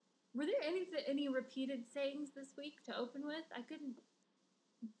Were there any repeated sayings this week to open with? I couldn't.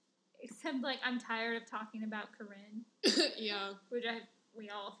 Except, like, I'm tired of talking about Corinne. Yeah. Which we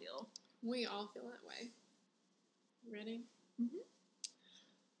all feel. We all feel that way. Ready?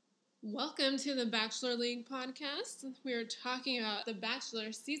 Mm-hmm. Welcome to the Bachelor League podcast. We are talking about The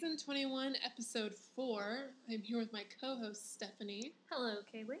Bachelor Season 21, Episode 4. I'm here with my co-host, Stephanie. Hello,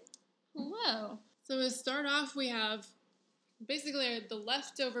 Kaylee. Hello. So to start off, we have basically the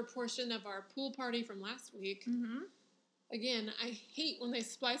leftover portion of our pool party from last week. Mm-hmm. Again, I hate when they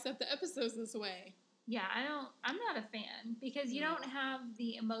splice up the episodes this way. Yeah, I'm not a fan because you don't have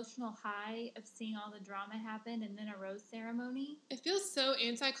the emotional high of seeing all the drama happen and then a rose ceremony. It feels so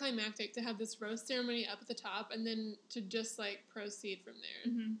anticlimactic to have this rose ceremony up at the top and then to just, like, proceed from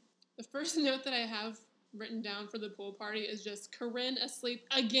there. Mm-hmm. The first note that I have written down for the pool party is just Corinne asleep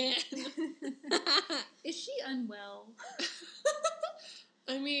again. Is she unwell?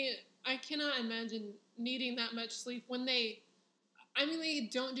 I mean, I cannot imagine needing that much sleep when they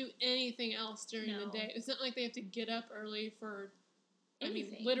don't do anything else during the day. It's not like they have to get up early for,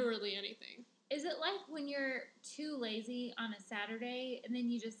 anything. Literally anything. Is it like when you're too lazy on a Saturday and then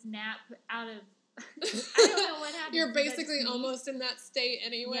you just nap out of... I don't know what happens. You're basically almost in that state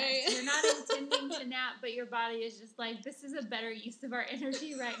anyway. Yes, you're not intending to nap, but your body is just like, this is a better use of our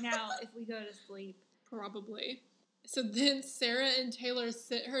energy right now if we go to sleep. Probably. So then Sarah and Taylor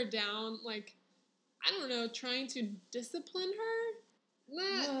sit her down, like, I don't know, trying to discipline her?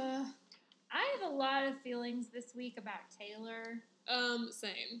 I have a lot of feelings this week about Taylor.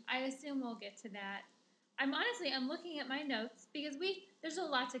 Same. I assume we'll get to that. I'm looking at my notes because there's a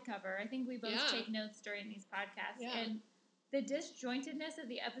lot to cover. I think we both take notes during these podcasts. Yeah. And the disjointedness of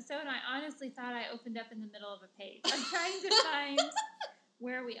the episode, I honestly thought I opened up in the middle of a page. I'm trying to find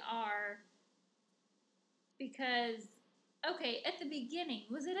where we are because, okay, at the beginning,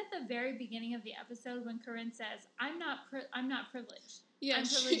 was it at the very beginning of the episode when Corinne says, I'm not privileged? Yeah, I'm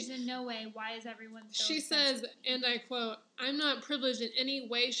privileged in no way. Why is everyone so She says, and I quote, I'm not privileged in any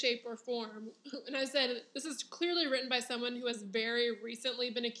way, shape, or form. And I said, this is clearly written by someone who has very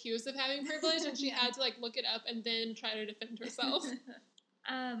recently been accused of having privilege, and she had to, like, look it up and then try to defend herself.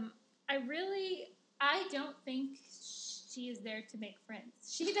 I don't think she is there to make friends.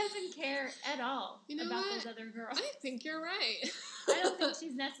 She doesn't care at all about those other girls. I think you're right. I don't think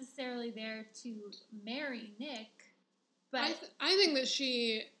she's necessarily there to marry Nick. But I think that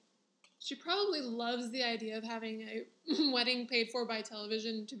she probably loves the idea of having a wedding paid for by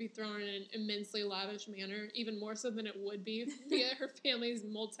television to be thrown in an immensely lavish manner, even more so than it would be via her family's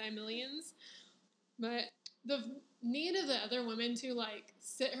multi-millions. But the need of the other women to, like,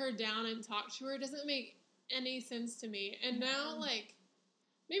 sit her down and talk to her doesn't make any sense to me. And now, like,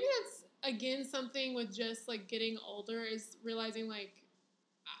 maybe that's, again, something with just, like, getting older is realizing, like,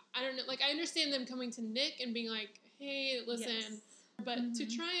 I don't know, like, I understand them coming to Nick and being like, hey, listen, but to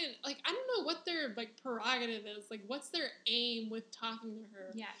try and, like, I don't know what their, like, prerogative is. Like, what's their aim with talking to her?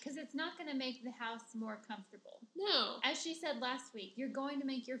 Yeah, because it's not going to make the house more comfortable. No. As she said last week, you're going to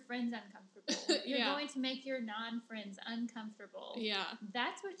make your friends uncomfortable. You're going to make your non-friends uncomfortable. Yeah.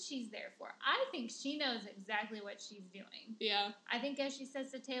 That's what she's there for. I think she knows exactly what she's doing. Yeah. I think as she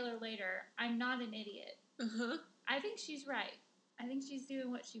says to Taylor later, I'm not an idiot. Uh-huh. I think she's right. I think she's doing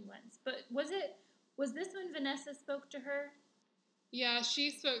what she wants. But was this when Vanessa spoke to her? Yeah,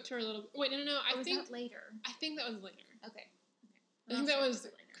 she spoke to her a little bit. Wait, no. I think that later. I think that was later. Okay. I think that was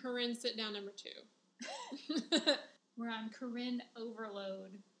Corinne sit down number 2. We're on Corinne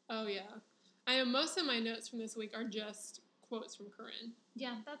overload. Oh, yeah. I know most of my notes from this week are just quotes from Corinne.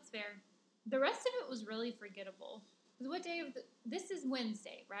 Yeah, that's fair. The rest of it was really forgettable. What day of this is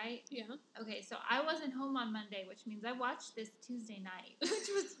Wednesday, right? Yeah. Okay, so I wasn't home on Monday, which means I watched this Tuesday night, which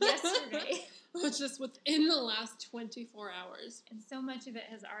was yesterday. Which is within the last 24 hours. And so much of it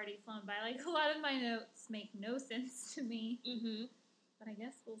has already flown by. Like, a lot of my notes make no sense to me. Mm-hmm. But I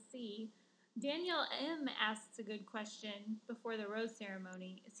guess we'll see. Danielle M. asks a good question before the rose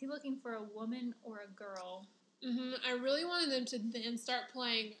ceremony. Is he looking for a woman or a girl? Mm-hmm. I really wanted them to then start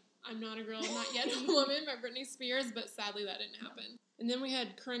playing I'm Not a Girl, I'm Not Yet a Woman by Britney Spears, but sadly that didn't happen. And then we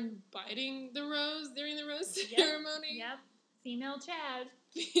had Corinne biting the rose during the rose ceremony. Yep. Female Chad.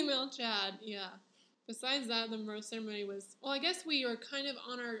 Female Chad, yeah. Besides that, the rose ceremony was, well, I guess we were kind of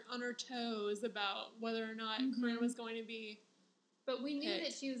on our toes about whether or not Corinne was going to be But we knew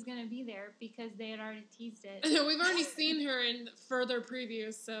that she was going to be there because they had already teased it. I know, we've already seen her in further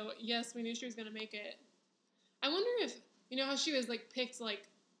previews, so yes, we knew she was going to make it. I wonder if, you know how she was, like, picked, like,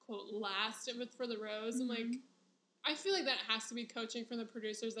 quote, last for the rose, and, like, I feel like that has to be coaching from the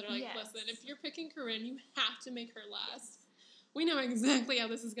producers that are like, listen, if you're picking Corinne, you have to make her last. We know exactly how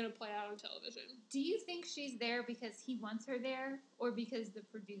this is going to play out on television. Do you think she's there because he wants her there, or because the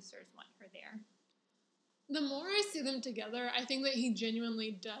producers want her there? The more I see them together, I think that he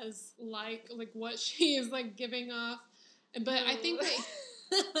genuinely does like what she is like giving off. But I think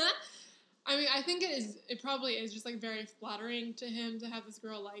that I think it probably is just like very flattering to him to have this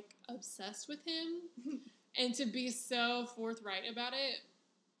girl like obsessed with him and to be so forthright about it.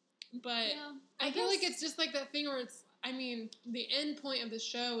 But yeah, I feel like it's just like that thing where it's, I mean, the end point of the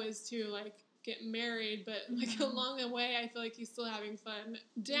show is to like get married, but like along the way, I feel like he's still having fun,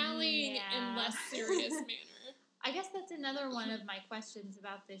 dallying in less serious manner. I guess that's another one of my questions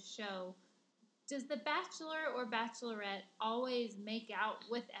about this show. Does the Bachelor or Bachelorette always make out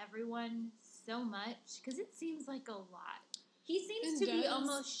with everyone so much? Because it seems like a lot. He seems to be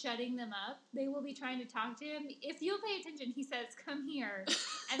almost shutting them up. They will be trying to talk to him. If you'll pay attention, he says, "Come here,"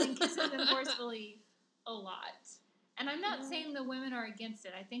 and then kisses them forcefully a lot. And I'm not saying the women are against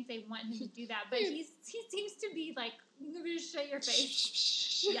it. I think they want him to do that. But he seems to be like, just shut your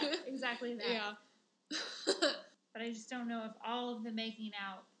face. Yeah, exactly that. Yeah. But I just don't know if all of the making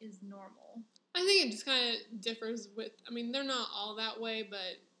out is normal. I think it just kind of differs with, I mean, they're not all that way,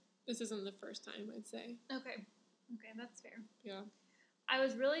 but this isn't the first time, I'd say. Okay, that's fair. Yeah. I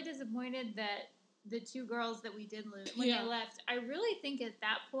was really disappointed that the two girls that we did lose, when they left, I really think at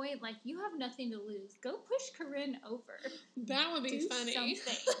that point, like, you have nothing to lose. Go push Corinne over. That would be funny. Something.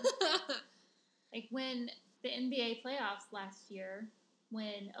 Like, when the NBA playoffs last year,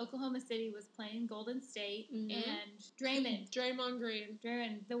 when Oklahoma City was playing Golden State and Draymond Green,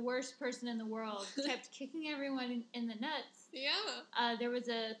 the worst person in the world, kept kicking everyone in the nuts. Yeah. There was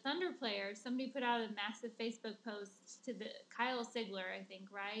a Thunder player. Somebody put out a massive Facebook post to the Kyle Sigler, I think,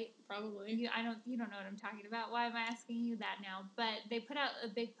 right? Probably. You don't know what I'm talking about. Why am I asking you that now? But they put out a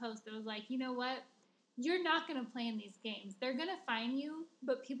big post that was like, you know what? You're not going to play in these games. They're going to fine you,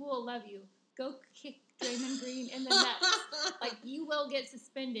 but people will love you. Go kick Draymond Green in the nuts. Like, you will get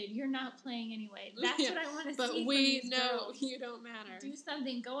suspended. You're not playing anyway. That's what I want to see from these we know girls. You don't matter. Do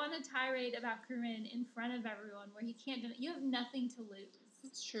something. Go on a tirade about Corinne in front of everyone where he can't do it. You have nothing to lose.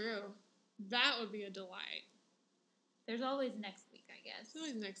 That's true. That would be a delight. There's always next week, I guess. There's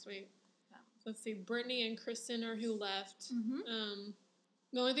always next week. Yeah. Let's see. Brittany and Kristen are who left. Mm-hmm.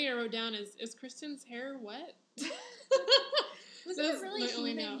 The only thing I wrote down is Kristen's hair wet? Was it really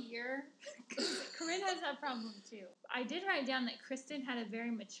even here? Corinne has that problem too. I did write down that Kristen had a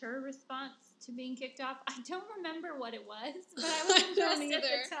very mature response to being kicked off. I don't remember what it was, but I was impressed at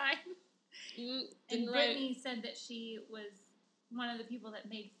the time. And Brittany said that she was one of the people that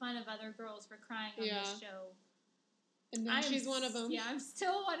made fun of other girls for crying on this show. And now she's one of them. Yeah, I'm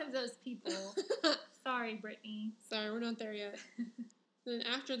still one of those people. Sorry, Brittany. Sorry, we're not there yet. Then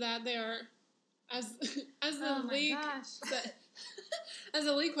after that, they are, as the league said, as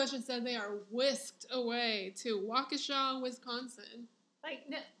the league question said, they are whisked away to Waukesha, Wisconsin. Like,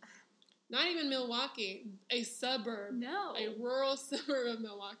 no. Not even Milwaukee, a suburb. No. A rural suburb of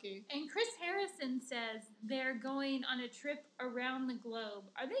Milwaukee. And Chris Harrison says they're going on a trip around the globe.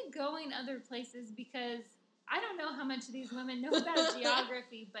 Are they going other places? Because I don't know how much these women know about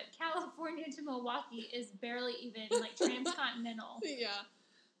geography, but California to Milwaukee is barely even, like, transcontinental. Yeah.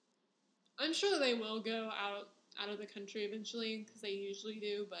 I'm sure they will go out of the country eventually, because they usually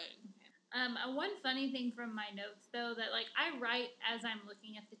do, but... One funny thing from my notes, though, that, like, I write as I'm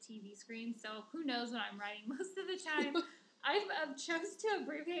looking at the TV screen, so who knows what I'm writing most of the time. I've chose to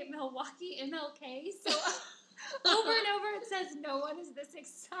abbreviate Milwaukee MLK, so over and over it says no one is this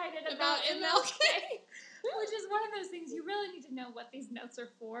excited about MLK, which is one of those things you really need to know what these notes are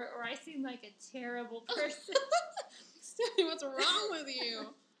for, or I seem like a terrible person. Stephanie, what's wrong with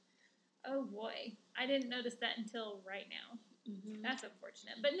you? Oh, boy. I didn't notice that until right now. Mm-hmm. That's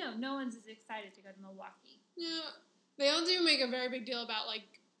unfortunate. But no one's as excited to go to Milwaukee. Yeah. They all do make a very big deal about, like,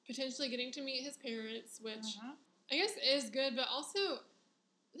 potentially getting to meet his parents, which I guess is good, but also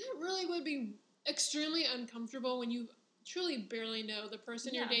that really would be extremely uncomfortable when you truly barely know the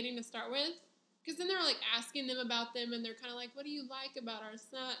person you're dating to start with. Because then they're, like, asking them about them, and they're kind of like, what do you like about our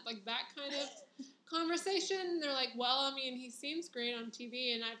son? Like, that kind of conversation. They're like, well, I mean, he seems great on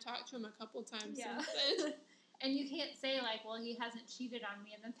TV, and I've talked to him a couple times since then. And you can't say, like, well, he hasn't cheated on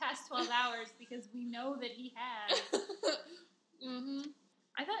me in the past 12 hours, because we know that he has.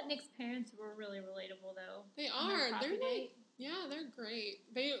 I thought Nick's parents were really relatable, though. They are. They're like, they're great.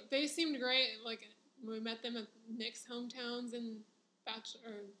 They seemed great. Like, we met them at Nick's hometowns in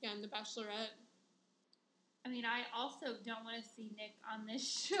The Bachelorette. I mean, I also don't want to see Nick on this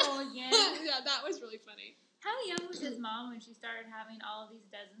show again. Yeah, that was really funny. How young was his mom when she started having all of these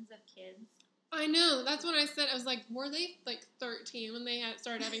dozens of kids? I know. That's what I said. I was like, were they like 13 when they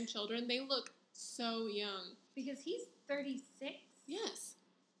started having children? They look so young. Because he's 36. Yes.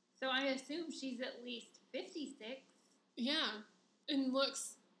 So I assume she's at least 56. Yeah. And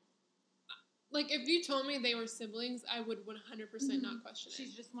looks... Like, if you told me they were siblings, I would 100% not question it.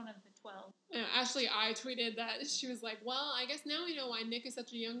 She's just one of the 12. Actually, I tweeted that. She was like, well, I guess now we know why Nick is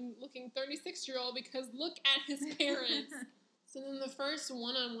such a young-looking 36-year-old, because look at his parents. So then the first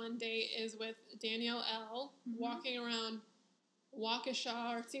one-on-one date is with Danielle L. Walking around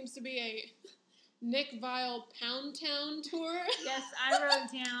Waukesha, or it seems to be a Nick Viall Pound Town tour. Yes, I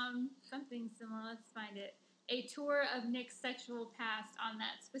wrote down something similar. Let's find it. A tour of Nick's sexual past on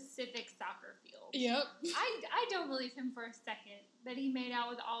that specific soccer field. Yep. I don't believe him for a second that he made out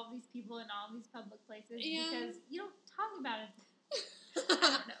with all these people in all these public places because you don't talk about it. I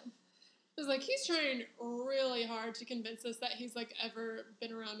don't know. It was like, he's trying really hard to convince us that he's, like, ever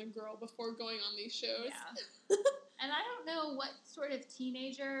been around a girl before going on these shows. Yeah. And I don't know what sort of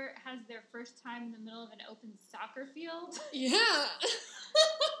teenager has their first time in the middle of an open soccer field. Yeah.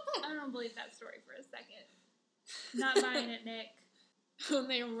 I don't believe that story for a second. Not buying it, Nick. When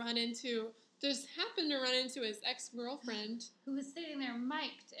they just happened to run into his ex-girlfriend. Who was sitting there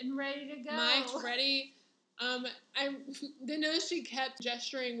mic'd and ready to go. Mic'd, ready. I didn't notice she kept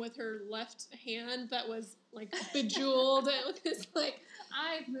gesturing with her left hand that was, like, bejeweled. It was like...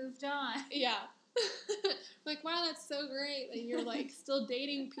 I've moved on. Yeah. Like, wow, that's so great that you're, like, still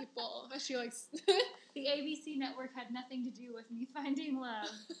dating people. She, like... The ABC network had nothing to do with me finding love.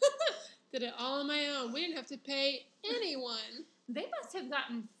 Did it all on my own. We didn't have to pay anyone. They must have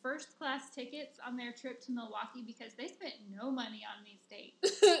gotten first-class tickets on their trip to Milwaukee because they spent no money on these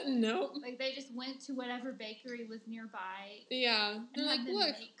dates. Nope. Like, they just went to whatever bakery was nearby. Yeah. They're like,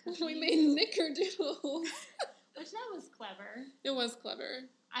 look, we cookies. made knickerdoodles. Which, that was clever. It was clever.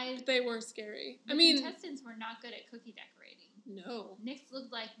 But they were scary. The contestants were not good at cookie decorating. No. Nick's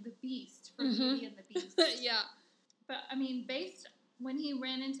looked like the Beast from Beauty and the Beast. Yeah. But, I mean, when he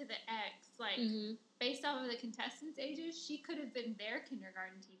ran into the ex, like, based off of the contestants' ages, she could have been their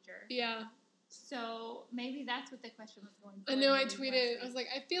kindergarten teacher. Yeah. So maybe that's what the question was going for. I know, I tweeted, I was like,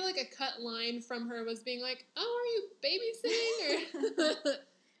 I feel like a cut line from her was being like, oh, are you babysitting? Or...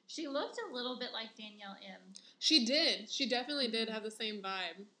 She looked a little bit like Danielle M. She did. She definitely did have the same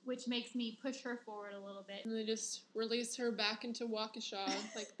vibe. Which makes me push her forward a little bit. And they just released her back into Waukesha.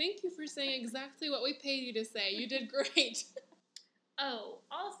 Like, thank you for saying exactly what we paid you to say. You did great. Oh,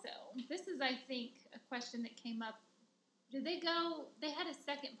 also, this is, I think, a question that came up. Did they go? They had a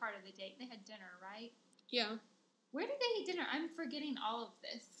second part of the date. They had dinner, right? Yeah. Where did they eat dinner? I'm forgetting all of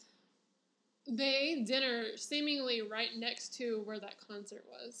this. They ate dinner seemingly right next to where that concert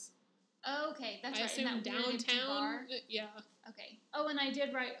was. Okay, that's right. I assume downtown. Bar? Yeah. Okay. Oh, and I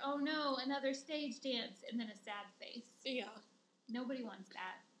did write, oh no, another stage dance, and then a sad face. Yeah. Nobody wants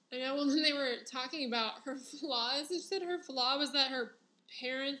that. I know. Well, then they were talking about her flaws. She said her flaw was that her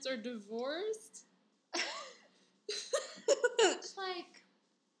parents are divorced. It's like,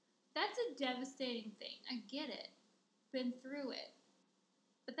 that's a devastating thing. I get it. Been through it.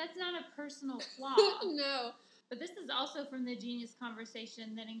 But that's not a personal flaw. No. But this is also from the Genius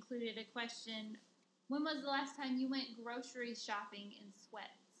Conversation that included a question, when was the last time you went grocery shopping in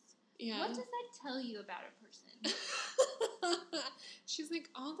sweats? Yeah. What does that tell you about a person? She's like,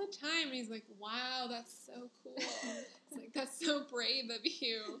 all the time. And he's like, wow, that's so cool. It's like, that's so brave of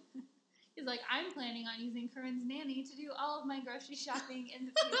you. He's like, I'm planning on using Corinne's nanny to do all of my grocery shopping in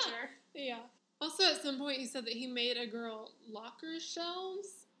the future. Yeah. Also, at some point, he said that he made a girl locker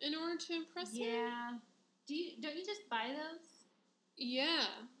shelves in order to impress her. Yeah. Don't you just buy those? Yeah.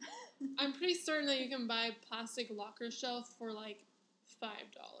 I'm pretty certain that you can buy a plastic locker shelf for like $5.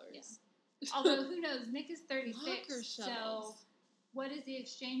 Yeah. Although, who knows? Nick is 36, Locker so shelves. What is the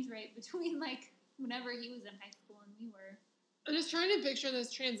exchange rate between, like, whenever he was in high school and we were? I'm just trying to picture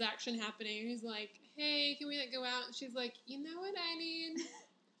this transaction happening. He's like, hey, can we like, go out? And she's like, you know what I need?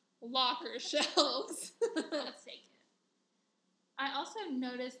 Locker shelves. Let's take it. I also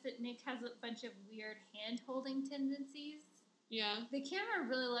noticed that Nick has a bunch of weird hand-holding tendencies. Yeah. The camera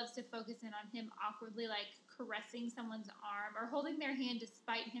really loves to focus in on him awkwardly, like, caressing someone's arm or holding their hand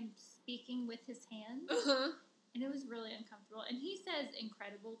despite him speaking with his hands. Uh-huh. And it was really uncomfortable. And he says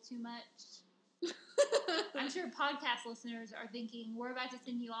incredible too much. I'm sure podcast listeners are thinking, we're about to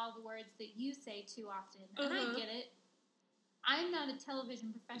send you all the words that you say too often. And I get it. I'm not a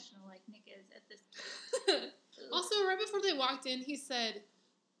television professional like Nick is at this point. Also, right before they walked in, he said,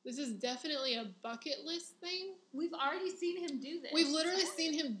 This is definitely a bucket list thing. We've already seen him do this. We've literally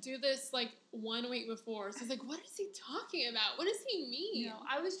seen him do this, like, 1 week before. So it's like, what is he talking about? What does he mean? No,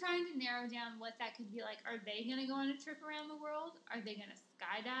 I was trying to narrow down what that could be like. Are they going to go on a trip around the world? Are they going to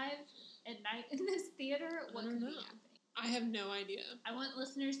skydive at night in this theater? What could be happening? I have no idea. I want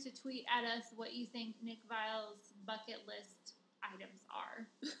listeners to tweet at us what you think Nick Vile's bucket list items are.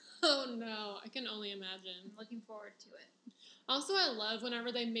 Oh, no. I can only imagine. I'm looking forward to it. Also, I love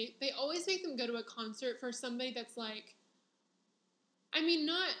whenever they always make them go to a concert for somebody that's like, I mean,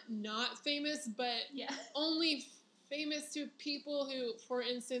 not famous, but only famous to people who, for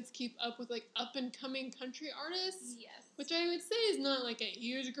instance, keep up with, like, up-and-coming country artists. Yes. Which I would say is not, like, a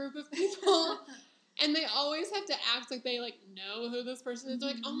huge group of people. And they always have to act like they, like, know who this person is.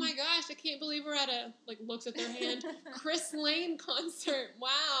 They're like, oh my gosh, I can't believe we're at a, like, looks at their hand, Chris Lane concert.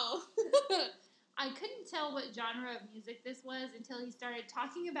 Wow. I couldn't tell what genre of music this was until he started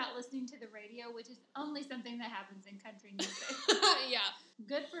talking about listening to the radio, which is only something that happens in country music. Yeah.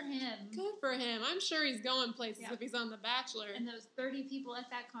 Good for him. Good for him. I'm sure he's going places if he's on The Bachelor. And those 30 people at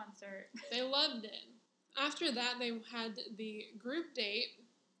that concert. They loved it. After that, they had the group date,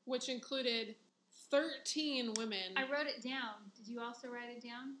 which included 13 women. I wrote it down. Did you also write it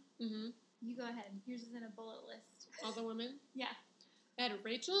down? Mm-hmm. You go ahead. Yours is in a bullet list. All the women? Yeah. They had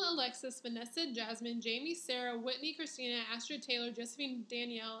Rachel, Alexis, Vanessa, Jasmine, Jamie, Sarah, Whitney, Christina, Astrid, Taylor, Josephine,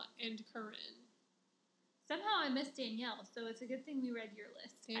 Danielle, and Corinne. Somehow I missed Danielle, so it's a good thing we read your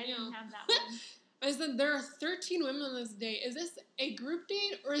list. Danielle. I didn't have that one. I said, there are 13 women on this date. Is this a group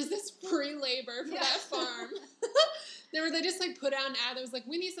date or is this free labor for that farm? They just, like, put out an ad that was like,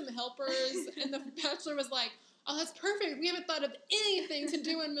 we need some helpers. And the Bachelor was like, oh, that's perfect. We haven't thought of anything to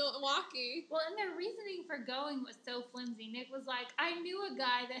do in Milwaukee. Well, and their reasoning for going was so flimsy. Nick was like, I knew a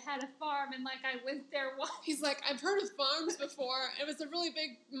guy that had a farm, and, like, I went there once. He's like, I've heard of farms before. It was a really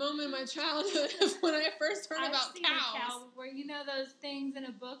big moment in my childhood when I first heard about seen cows. A cow before. You know those things in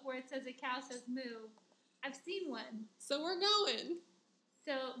a book where it says a cow says moo? I've seen one. So we're going.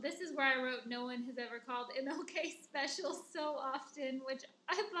 So this is where I wrote, no one has ever called MLK special so often, which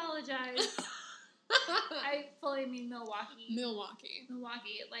I apologize. I fully mean Milwaukee.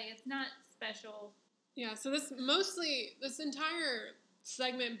 Milwaukee. Like, it's not special. Yeah, so this entire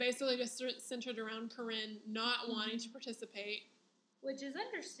segment basically just centered around Corinne not wanting to participate. Which is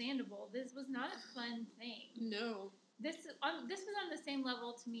understandable. This was not a fun thing. No. This was on the same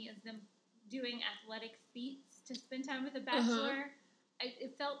level to me as them doing athletic feats to spend time with a bachelor.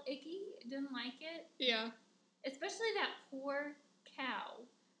 It felt icky. I didn't like it. Yeah. Especially that poor cow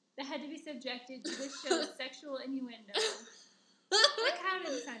that had to be subjected to this show's sexual innuendo. That cow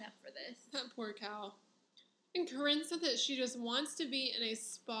didn't sign up for this. That poor cow. And Corinne said that she just wants to be in a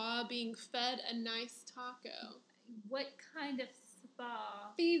spa being fed a nice taco. What kind of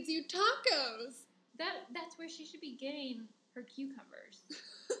spa? Feeds you tacos. That's where she should be getting her cucumbers.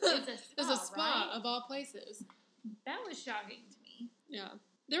 It's a spa, right? Of all places. That was shocking to me. Yeah.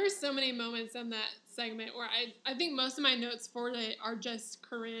 There were so many moments in that segment where I think most of my notes for it are just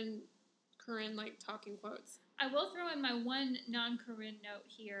Corinne, like, talking quotes. I will throw in my one non-Corinne note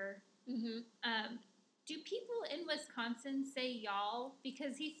here. Mm-hmm. Do people in Wisconsin say y'all?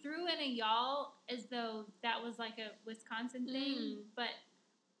 Because he threw in a y'all as though that was like a Wisconsin thing. But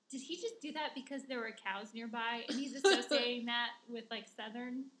did he just do that because there were cows nearby and he's associating that with, like,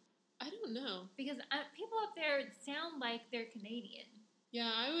 Southern? I don't know. Because people up there sound like they're Canadian. Yeah,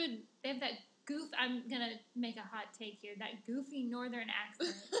 I would. They have that I'm going to make a hot take here. That goofy northern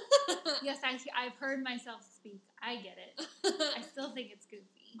accent. Yes, I've heard myself speak. I get it. I still think it's goofy.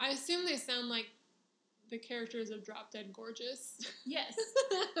 I assume they sound like the characters of Drop Dead Gorgeous. Yes.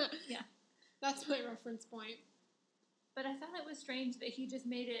 Yeah. That's my reference point. But I thought it was strange that he just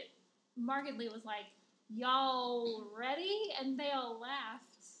made it markedly was like, y'all ready? And they all laughed.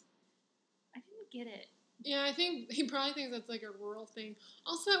 I didn't get it. Yeah, I think he probably thinks that's like a rural thing.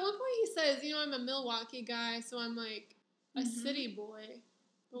 Also, at one point he says, you know, I'm a Milwaukee guy, so I'm like a city boy.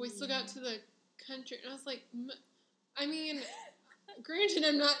 But we still got to the country. And I was like, I mean, granted,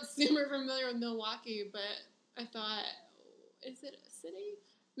 I'm not super familiar with Milwaukee, but I thought, is it a city?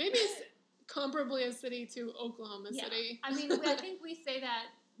 Maybe it's comparably a city to Oklahoma City. I mean, I think we say that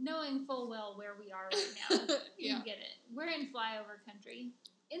knowing full well where we are right now. You get it. We're in flyover country,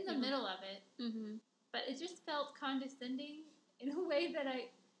 in the middle of it. Mm-hmm. But it just felt condescending in a way that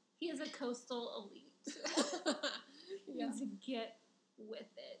he is a coastal elite. He needs to get with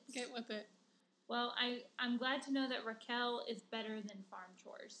it. Get with it. Well, I'm glad to know that Raquel is better than farm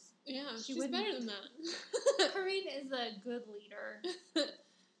chores. Yeah, she's better than that. Corinne is a good leader.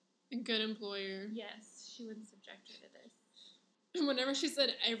 A good employer. Yes, she wouldn't subject her to this. whenever she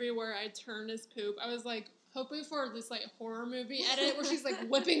said everywhere I turn is poop, I was like hoping for this like horror movie edit where she's like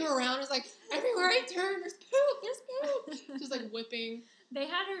whipping around. It's like everywhere I turn, there's poop. Just like whipping. They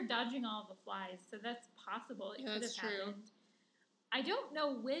had her dodging all the flies, so that's possible. It could have happened. I don't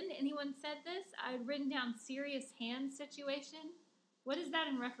know when anyone said this. I had written down serious hand situation. What is that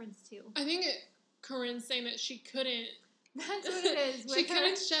in reference to? I think Corinne's saying that she couldn't. That's what it is. She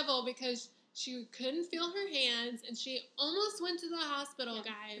couldn't shovel because she couldn't feel her hands, and she almost went to the hospital,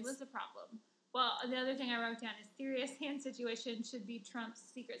 guys. It was a problem. Well, the other thing I wrote down is serious hand situation should be Trump's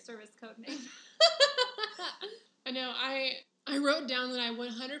Secret Service code name. I know. I wrote down that I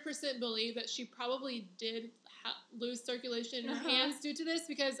 100% believe that she probably did lose circulation in her hands due to this,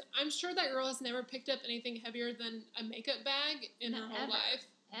 because I'm sure that girl has never picked up anything heavier than a makeup bag in her whole life.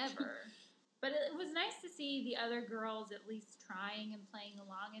 Ever. But it was nice to see the other girls at least trying and playing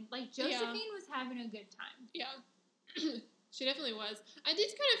along. And, like, Josephine was having a good time. Yeah. She definitely was. I did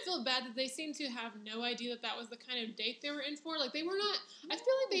kind of feel bad that they seemed to have no idea that was the kind of date they were in for. Like, they were not... I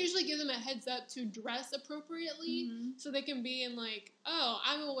feel like they usually give them a heads up to dress appropriately so they can be in, like, oh,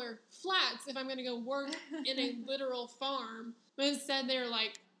 I will wear flats if I'm going to go work in a literal farm. But instead, they're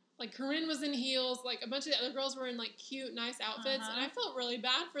like, Corinne was in heels. Like, a bunch of the other girls were in, like, cute, nice outfits. And I felt really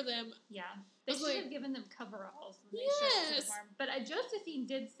bad for them. Yeah. They should have given them coveralls when they showed up to the farm. But Josephine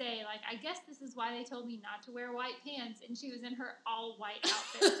did say, like, I guess this is why they told me not to wear white pants. And she was in her all-white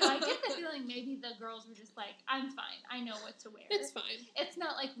outfit. So I get the feeling maybe the girls were just like, I'm fine. I know what to wear. It's fine. It's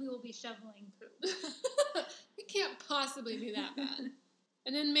not like we will be shoveling poop. It can't possibly be that bad.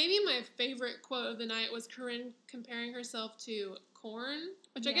 And then maybe my favorite quote of the night was Corinne comparing herself to corn,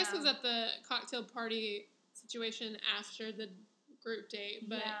 which I guess was at the cocktail party situation after the group date.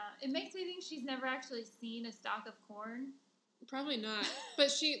 But yeah, it makes me think she's never actually seen a stalk of corn. Probably not.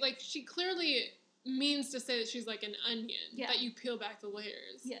 But she clearly means to say that she's like an onion, that you peel back the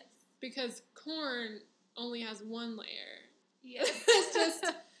layers. Yes. Because corn only has one layer. Yes. It's just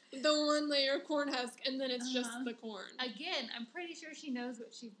the one layer of corn husk, and then it's just the corn. Again, I'm pretty sure she knows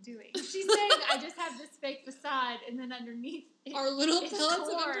what she's doing. She's saying, I just have this fake facade, and then underneath are little pellets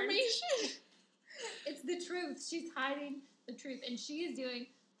of information. It's the truth. She's hiding the truth, and she is doing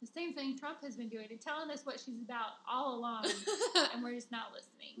the same thing Trump has been doing, and telling us what she's about all along, and we're just not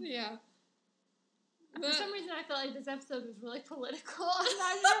listening. Yeah. For some reason, I felt like this episode was really political. I'm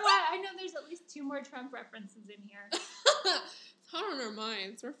not sure why. I know there's at least 2 more Trump references in here. It's hot on our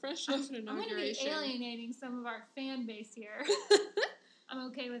minds. We're fresh off an inauguration. I'm going to be alienating some of our fan base here. I'm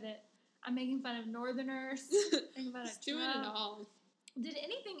okay with it. I'm making fun of Northerners. Just doing it all. Did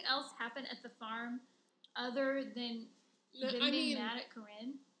anything else happen at the farm other than being mad at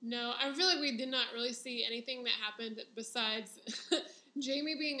Corinne? No, I feel like we did not really see anything that happened besides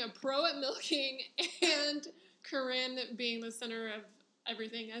Jamie being a pro at milking and Corinne being the center of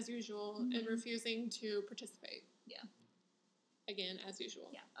everything as usual and refusing to participate. Yeah. Again, as usual.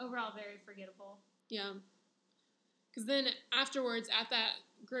 Yeah, overall very forgettable. Yeah. Because then afterwards, at that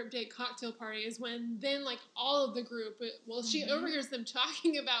group date cocktail party is when then, like, all of the group, she overhears them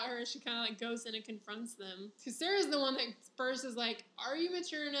talking about her, and she kind of, like, goes in and confronts them. Because Sarah's the one that first is like, are you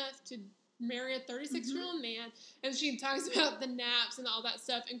mature enough to marry a 36-year-old man? And she talks about the naps and all that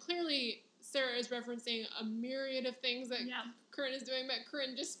stuff, and clearly Sarah is referencing a myriad of things that Corinne is doing, but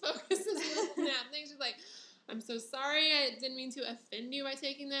Corinne just focuses on the nap thing. She's like, I'm so sorry, I didn't mean to offend you by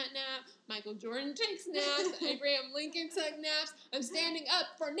taking that nap. Michael Jordan takes naps. Abraham Lincoln took naps. I'm standing up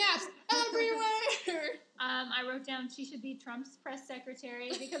for naps everywhere. I wrote down she should be Trump's press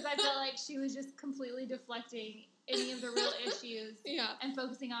secretary because I felt like she was just completely deflecting any of the real issues and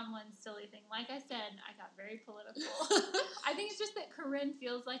focusing on one silly thing. Like I said, I got very political. I think it's just that Corinne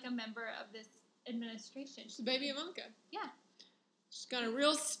feels like a member of this administration. She's baby Ivanka. Yeah. She's got a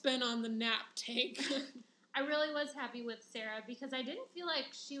real spin on the nap take. I really was happy with Sarah because I didn't feel like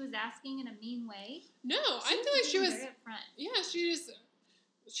she was asking in a mean way. No, I feel like she was very upfront. Yeah,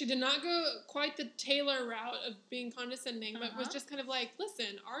 she did not go quite the Taylor route of being condescending, but was just kind of like,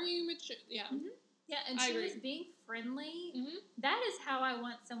 listen, are you mature? Yeah. Mm-hmm. Yeah, and she was being friendly. Mm-hmm. That is how I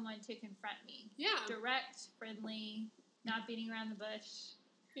want someone to confront me. Yeah. Direct, friendly, not beating around the bush.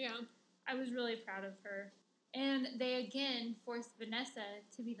 Yeah. I was really proud of her. And they, again, forced Vanessa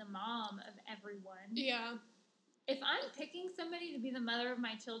to be the mom of everyone. Yeah. If I'm picking somebody to be the mother of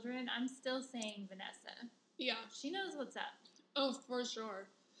my children, I'm still saying Vanessa. Yeah. She knows what's up. Oh, for sure.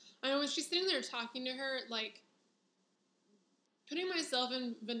 I know when she's sitting there talking to her, like, putting myself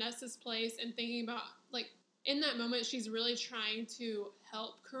in Vanessa's place and thinking about, like, in that moment, she's really trying to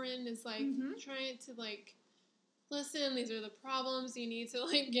help Corinne. Is, like, trying to, like, listen, these are the problems. You need to,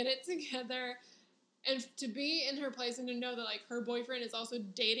 like, get it together. And to be in her place and to know that, like, her boyfriend is also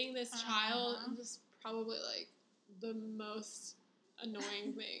dating this child is probably, like, the most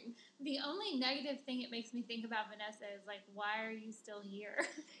annoying thing. The only negative thing it makes me think about Vanessa is, like, why are you still here?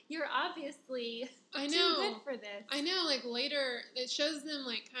 You're obviously too good for this. I know, like, later, it shows them,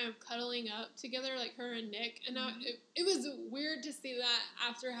 like, kind of cuddling up together, like, her and Nick. And now it was weird to see that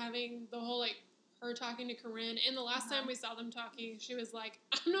after having the whole, like, her talking to Corinne. And the last time we saw them talking, she was like,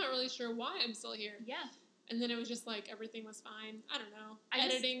 I'm not really sure why I'm still here. Yeah. And then it was just like, everything was fine. I don't know.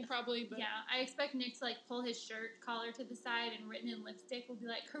 Editing probably, but... Yeah, I expect Nick to, like, pull his shirt collar to the side and written in lipstick will be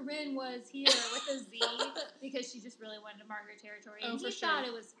like, Corinne was here with a Z because she just really wanted to mark her territory. And he thought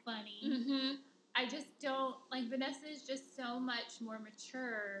it was funny. Mm-hmm. I just don't... Like, Vanessa is just so much more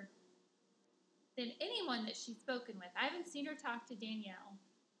mature than anyone that she's spoken with. I haven't seen her talk to Danielle.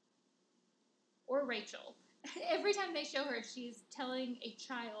 Or Rachel. Every time they show her, she's telling a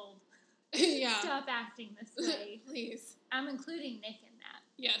child, stop acting this way. Please. I'm including Nick in that.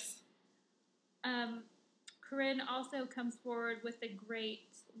 Yes. Corinne also comes forward with a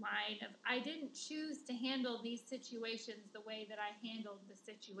great line of, I didn't choose to handle these situations the way that I handled the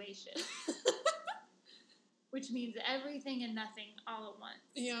situation. Which means everything and nothing all at once.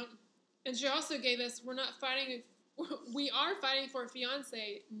 Yeah. And she also gave us, we are fighting for a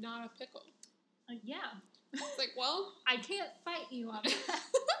fiancé, not a pickle. Yeah. It's like, well... I can't fight you on that.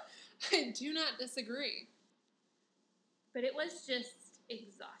 I do not disagree. But it was just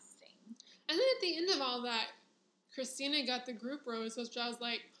exhausting. And then at the end of all that, Christina got the group rose, which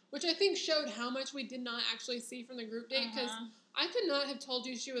I think showed how much we did not actually see from the group date, because I could not have told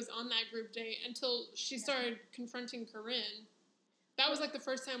you she was on that group date until she started confronting Corinne. That was like the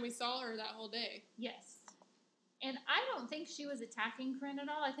first time we saw her that whole day. Yes. And I don't think she was attacking Corinne at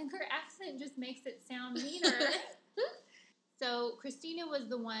all. I think her accent just makes it sound meaner. So Christina was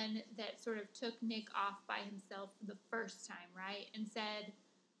the one that sort of took Nick off by himself the first time, right? And said,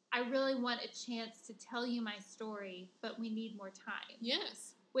 I really want a chance to tell you my story, but we need more time.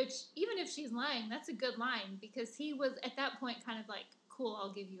 Yes. Which, even if she's lying, that's a good line, because he was, at that point, kind of like, cool,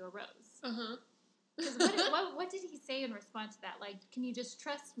 I'll give you a rose. Uh-huh. What did he say in response to that? Like, can you just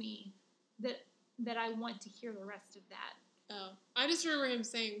trust me that I want to hear the rest of that? Oh. I just remember him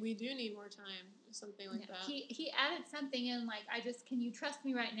saying, we do need more time, or something like that. He added something in, like, can you trust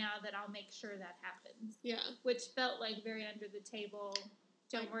me right now that I'll make sure that happens? Yeah. Which felt like very under the table,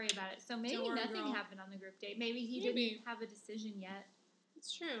 don't worry about it. So maybe nothing happened on the group date. Maybe he didn't have a decision yet.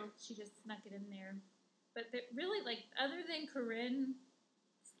 It's true. She just snuck it in there. But really, like, other than Corinne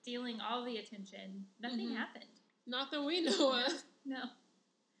stealing all the attention, nothing happened. Not that we know of. No.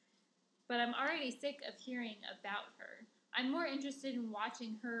 But I'm already sick of hearing about her. I'm more interested in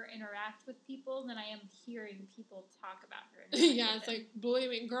watching her interact with people than I am hearing people talk about her. Yeah, it's like, believe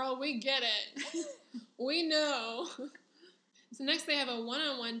me, girl, we get it. We know. So next they have a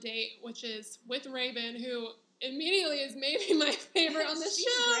one-on-one date, which is with Raven, who immediately is maybe my favorite on the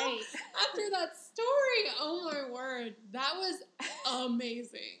show. Great. After that story, oh my word, that was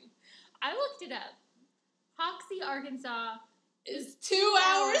amazing. I looked it up. Hoxie, Arkansas is 2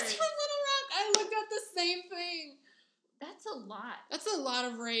 hours from Little Rock. I looked up the same thing. That's a lot. That's a lot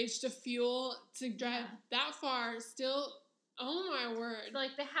of rage to fuel to drive that far. Still, oh my word. So,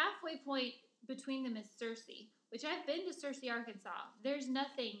 like, the halfway point between them is Searcy, which I've been to Searcy, Arkansas. There's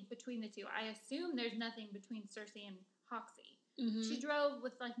nothing between the two. I assume there's nothing between Searcy and Hoxie. Mm-hmm. She drove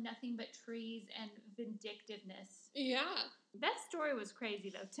with, like, nothing but trees and vindictiveness. Yeah. That story was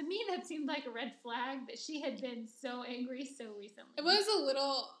crazy, though. To me, that seemed like a red flag that she had been so angry so recently. It was a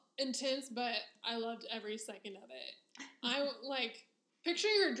little intense, but I loved every second of it. I, like,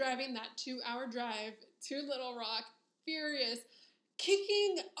 picturing her driving that 2-hour drive to Little Rock, furious,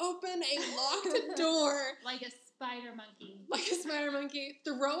 kicking open a locked door. Like a spider monkey. Like a spider monkey.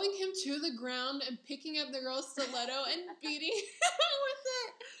 Throwing him to the ground and picking up the girl's stiletto and beating him with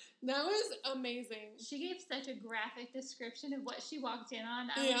it. That was amazing. She gave such a graphic description of what she walked in on.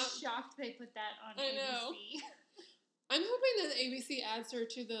 I was shocked they put that on ABC. Know. I'm hoping that ABC adds her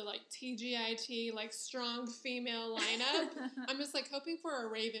to the, like, TGIT, like, strong female lineup. I'm just, like, hoping for a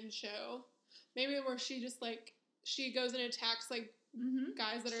Raven show. Maybe where she just, like, she goes and attacks, like,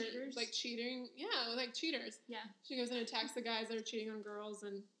 guys that cheaters. Are, like, cheating. Yeah, like, cheaters. Yeah. She goes and attacks the guys that are cheating on girls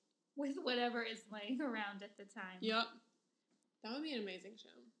and... with whatever is laying around at the time. Yep. That would be an amazing show.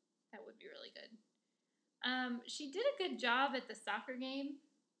 That would be really good. She did a good job at the soccer game.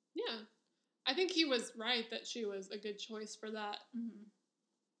 Yeah. I think he was right that she was a good choice for that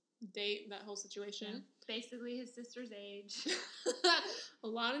date, that whole situation. Yeah. Basically his sister's age. A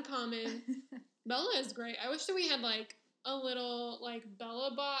lot in common. Bella is great. I wish that we had, like, a little, like,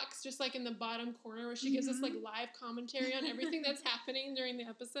 Bella box, just, like, in the bottom corner where she gives us, like, live commentary on everything that's happening during the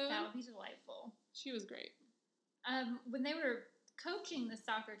episode. That would be delightful. She was great. When they were coaching the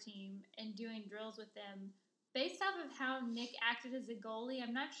soccer team and doing drills with them, based off of how Nick acted as a goalie,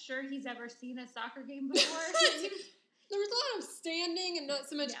 I'm not sure he's ever seen a soccer game before. There was a lot of standing and not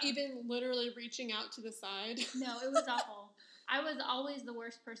so much even literally reaching out to the side. No, it was awful. I was always the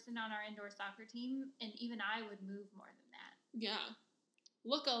worst person on our indoor soccer team, and even I would move more than that. Yeah.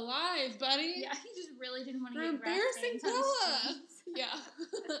 Look alive, buddy. Yeah, he just really didn't want to We're get grass stains on his jeans.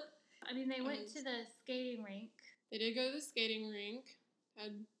 Yeah. I mean, they went to the skating rink. They did go to the skating rink.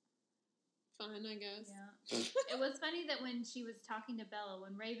 Had fun, I guess. Yeah. It was funny that when she was talking to Bella,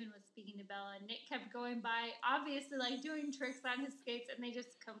 when Raven was speaking to Bella, Nick kept going by, obviously, like, doing tricks on his skates, and they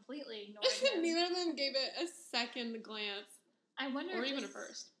just completely ignored him. Neither of them gave it a second glance. I wonder or if even this, a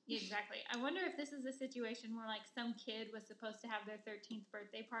first. Yeah, exactly. I wonder if this is a situation where, like, some kid was supposed to have their 13th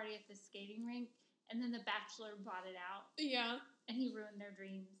birthday party at the skating rink, and then the Bachelor bought it out. Yeah. And he ruined their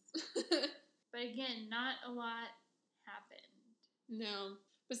dreams. But again, not a lot happened. No.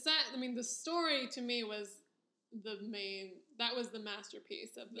 Besides, I mean, the story to me was that was the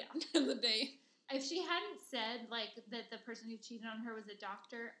masterpiece of the day. If she hadn't said, like, that the person who cheated on her was a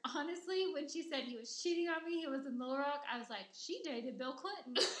doctor, honestly, when she said he was cheating on me, he was in Little Rock, I was like, she dated Bill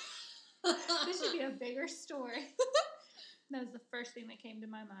Clinton. This should be a bigger story. That was the first thing that came to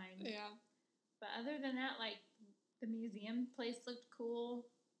my mind. Yeah. But other than that, like, the museum place looked cool.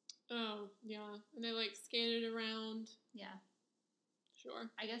 Oh, yeah. And they, like, skated around. Yeah. Sure.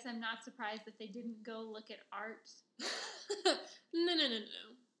 I guess I'm not surprised that they didn't go look at art. No.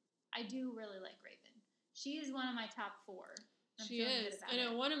 I do really like Raven. She is one of my top 4. She is. I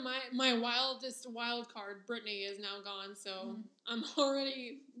know. One of my wildest wild card, Brittany, is now gone, so I'm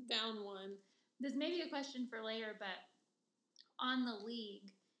already down one. This may be a question for later, but on the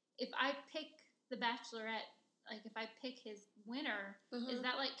league, if I pick the Bachelorette, like if I pick his winner, is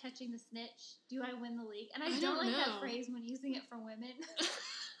that like catching the snitch? Do I win the league? And I don't like that phrase when using it for women.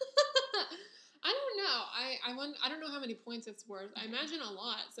 I don't know. I don't know how many points it's worth. I imagine a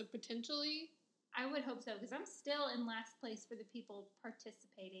lot. So potentially, I would hope so because I'm still in last place for the people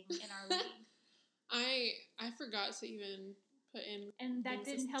participating in our league. I forgot to even put in, and that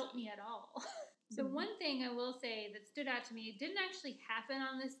didn't help me at all. So one thing I will say that stood out to me, it didn't actually happen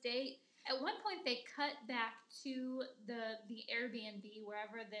on this date. At one point, they cut back to the Airbnb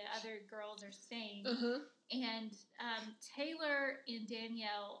wherever the other girls are staying, and Taylor and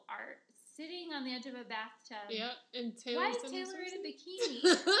Danielle are sitting on the edge of a bathtub. Yeah, and why is Taylor in a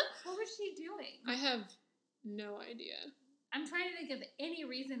bikini? What was she doing? I have no idea. I'm trying to think of any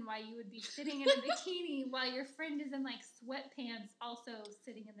reason why you would be sitting in a bikini while your friend is in like sweatpants, also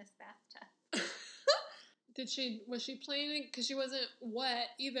sitting in this bathtub. Was she playing? Because she wasn't wet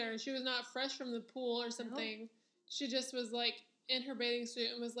either. She was not fresh from the pool or something. Nope. She just was like in her bathing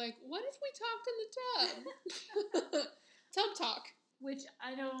suit and was like, what if we talked in the tub? Tub talk. Which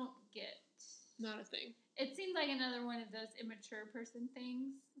I don't get. Not a thing. It seems like another one of those immature person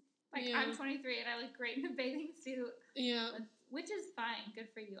things. Like, I'm 23 and I look great in a bathing suit. Yeah. Which is fine. Good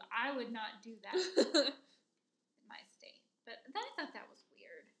for you. I would not do that in my state. But I thought that was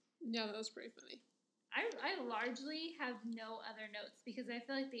weird. Yeah, that was pretty funny. I largely have no other notes because I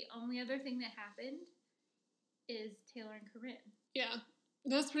feel like the only other thing that happened is Taylor and Corinne. Yeah,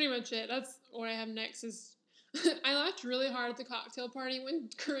 that's pretty much it. That's what I have next is I laughed really hard at the cocktail party when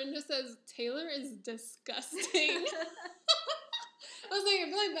Corinne just says, Taylor is disgusting. I was like, I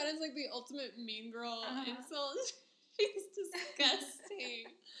feel like that is like the ultimate mean girl insult. She's disgusting.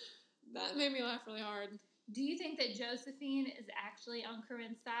 That made me laugh really hard. Do you think that Josephine is actually on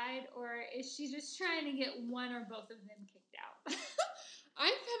Corinne's side, or is she just trying to get one or both of them kicked out? I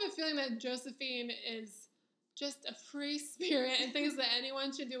have a feeling that Josephine is just a free spirit and thinks that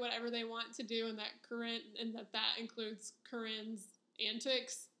anyone should do whatever they want to do, and that includes Corinne's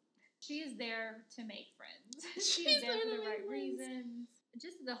antics. She is there to make friends. She's there for the right reasons.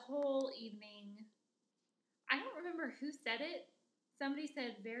 Just the whole evening. I don't remember who said it. Somebody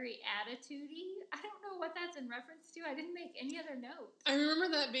said very attitude-y. I don't know what that's in reference to. I didn't make any other notes. I remember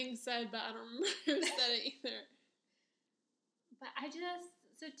that being said, but I don't remember who said it either. But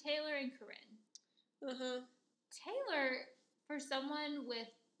so Taylor and Corinne. Taylor, for someone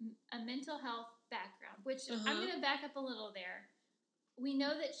with a mental health background, which I'm going to back up a little there. We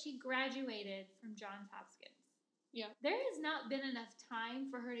know that she graduated from Johns Hopkins. Yeah. There has not been enough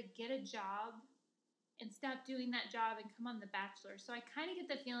time for her to get a job and stop doing that job and come on The Bachelor. So I kind of get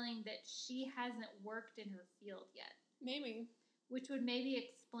the feeling that she hasn't worked in her field yet. Maybe. Which would maybe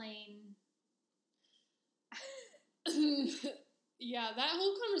explain Yeah, that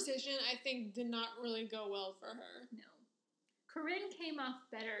whole conversation, I think, did not really go well for her. No. Corinne came off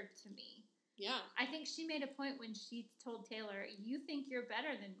better to me. Yeah. I think she made a point when she told Taylor, you think you're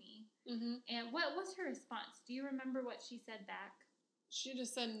better than me. Mm-hmm. And what was her response? Do you remember what she said back? She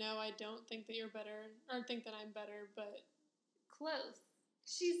just said, no, I don't think that you're better, or think that I'm better, but... Close.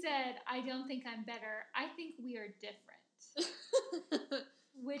 She said, I don't think I'm better. I think we are different.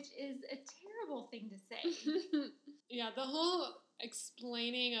 Which is a terrible thing to say. Yeah, the whole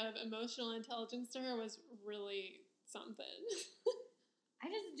explaining of emotional intelligence to her was really something. I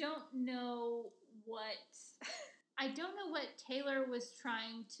just don't know what... I don't know what Taylor was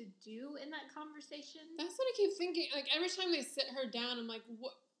trying to do in that conversation. That's what I keep thinking. Like, every time they sit her down, I'm like,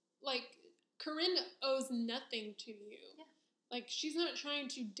 what? Like, Corinne owes nothing to you. Yeah. Like, she's not trying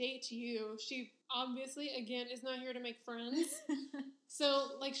to date you. She obviously, again, is not here to make friends.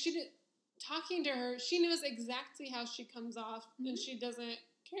 So, like, talking to her, she knows exactly how she comes off, and she doesn't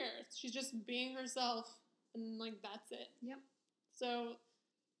care. She's just being herself, and, like, that's it. Yep. So,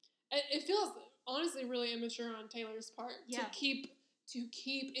 it feels honestly really immature on Taylor's part to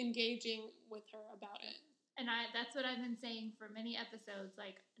keep engaging with her about it. And that's what I've been saying for many episodes.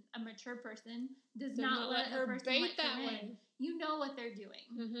 Like, a mature person does not let her person bait like that Corinne. way. You know what they're doing.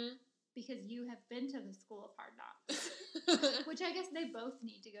 Mm-hmm. Because you have been to the School of Hard Knocks. Which I guess they both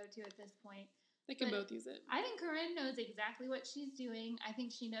need to go to at this point. They can both use it. I think Corinne knows exactly what she's doing. I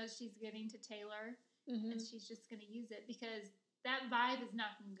think she knows she's giving to Taylor. Mm-hmm. And she's just going to use it. Because that vibe is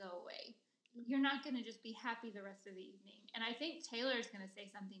not going to go away. You're not going to just be happy the rest of the evening. And I think Taylor's going to say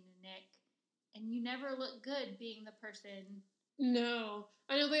something to Nick. And you never look good being the person. No.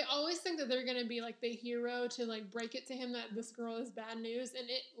 I know they always think that they're going to be like the hero to like break it to him that this girl is bad news. And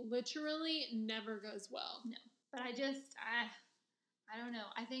it literally never goes well. No. But I don't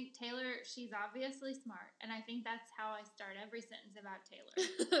know. I think Taylor, she's obviously smart. And I think that's how I start every sentence about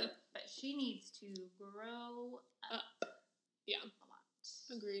Taylor. But she needs to grow up. Yeah. A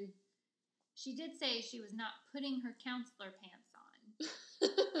lot. Agreed. She did say she was not putting her counselor pants on.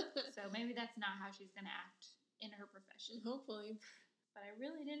 So maybe that's not how she's going to act in her profession. Hopefully. But I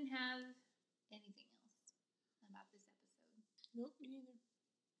really didn't have anything else about this episode. Nope, me neither.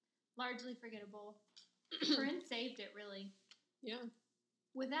 Largely forgettable. Corinne saved it, really. Yeah.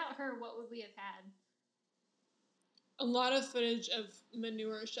 Without her, what would we have had? A lot of footage of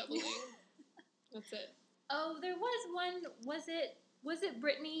manure shoveling. That's it. Oh, there was one. Was it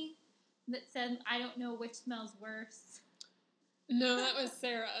Brittany that said, I don't know which smells worse? No, that was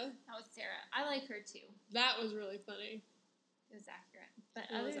Sarah. That was Sarah. I like her too. That was really funny. It was accurate. But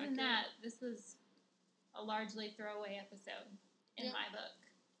other than that, this was a largely throwaway episode in my book.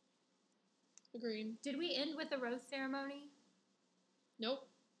 Agreed. Did we end with a rose ceremony? Nope.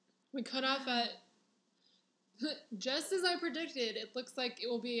 We cut off at, just as I predicted, it looks like it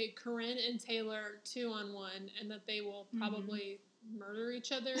will be Corinne and Taylor 2-on-1, and that they will probably murder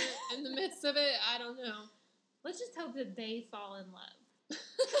each other in the midst of it. I don't know. Let's just hope that they fall in love.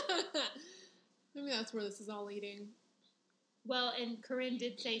 Maybe that's where this is all leading. Well, and Corinne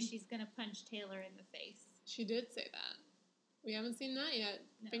did say she's going to punch Taylor in the face. She did say that. We haven't seen that yet.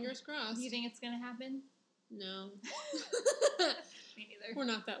 No. Fingers crossed. Do you think it's going to happen? No. Me neither. We're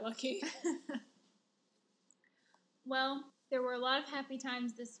not that lucky. Well, there were a lot of happy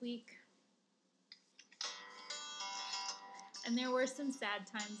times this week. And there were some sad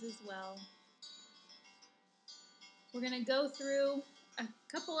times as well. We're going to go through a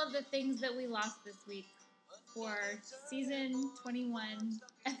couple of the things that we lost this week for Season 21,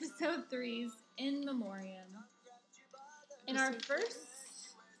 Episode 3's In Memoriam. In our first...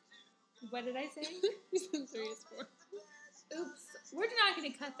 What did I say? Season 3 is 4. Oops. We're not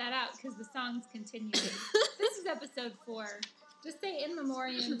going to cut that out because the song's continuing. This is Episode 4. Just say In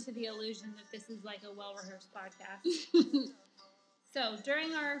Memoriam to the illusion that this is like a well-rehearsed podcast. So,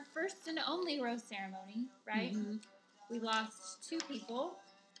 during our first and only rose ceremony, right, we lost 2 people.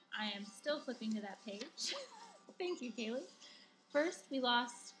 I am still flipping to that page. Thank you, Kaylee. First, we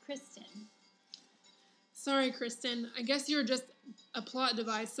lost Kristen. Sorry, Kristen. I guess you were just a plot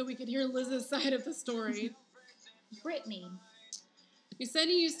device so we could hear Liz's side of the story. Brittany. You said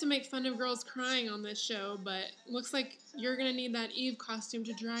you used to make fun of girls crying on this show, but looks like you're going to need that Eve costume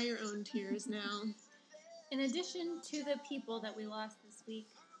to dry your own tears now. In addition to the people that we lost this week,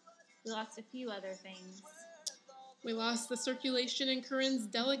 we lost a few other things. We lost the circulation in Corinne's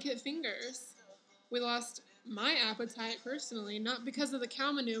delicate fingers. We lost my appetite, personally, not because of the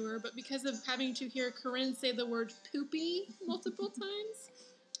cow manure, but because of having to hear Corinne say the word poopy multiple times.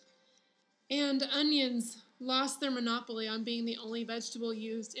 And onions lost their monopoly on being the only vegetable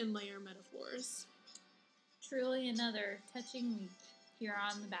used in layer metaphors. truly another touching week here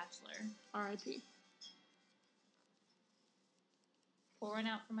on The Bachelor. R.I.P. Pour one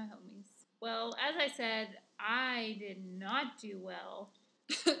out for my homies. Well, as I said, I did not do well.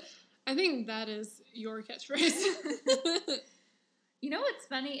 I think that is your catchphrase. You know what's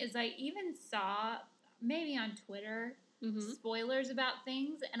funny is I even saw, maybe on Twitter, spoilers about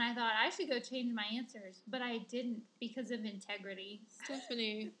things, and I thought I should go change my answers, but I didn't because of integrity.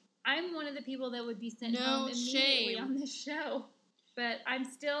 Stephanie. I'm one of the people that would be sent home immediately on this show. But I'm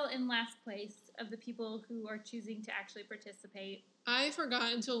still in last place of the people who are choosing to actually participate. I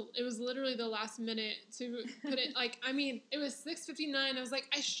forgot until it was literally the last minute to put it, it was 6:59. I was like,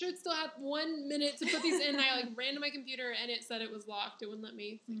 I should still have 1 minute to put these in. I, ran to my computer, and it said it was locked. It wouldn't let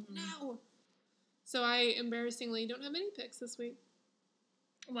me. No. So I, embarrassingly, don't have any picks this week.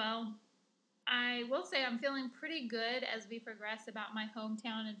 Well, I will say I'm feeling pretty good as we progress about my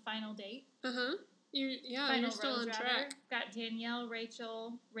hometown and final date. You're still on track. Got Danielle,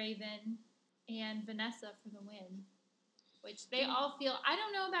 Rachel, Raven, and Vanessa for the win. Which they all feel... I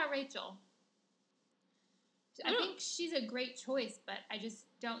don't know about Rachel. I think she's a great choice, but I just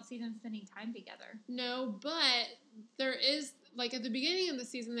don't see them spending time together. No, but there is... at the beginning of the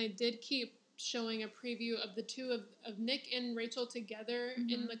season, they did keep showing a preview of the two of Nick and Rachel together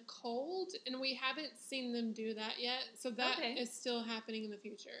in the cold, and we haven't seen them do that yet, so that is still happening in the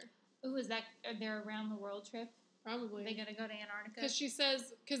future. Ooh, is that their around the world trip? Probably. Are they gonna go to Antarctica? Because she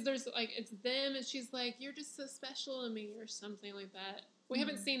says, there's it's them, and she's like, you're just so special to me, or something like that. We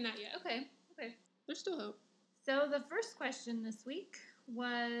haven't seen that yet. Okay. There's still hope. So the first question this week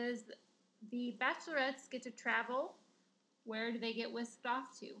was, the Bachelorettes get to travel. Where do they get whisked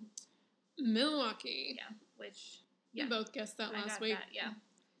off to? Milwaukee. Yeah, which... You both guessed that last week. Yeah.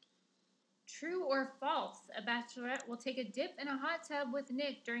 True or false, a bachelorette will take a dip in a hot tub with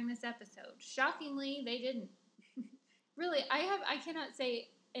Nick during this episode. Shockingly, they didn't. Really, I cannot say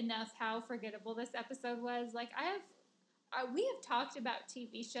enough how forgettable this episode was. We have talked about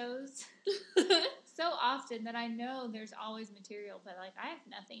TV shows so often that I know there's always material, but I have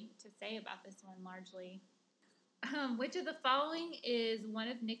nothing to say about this one largely. Which of the following is one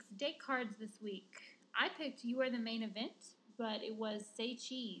of Nick's date cards this week? I picked You Are the Main Event, but it was Say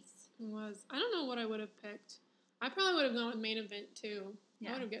Cheese. It was. I don't know what I would have picked. I probably would have gone with Main Event, too. Yeah.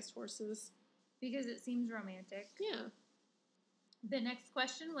 I would have guessed Horses. Because it seems romantic. Yeah. The next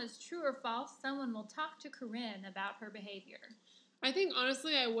question was true or false, someone will talk to Corinne about her behavior. I think,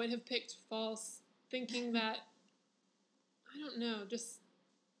 honestly, I would have picked false, thinking that, I don't know, just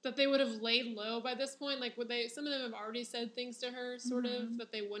that they would have laid low by this point. Some of them have already said things to her, sort of,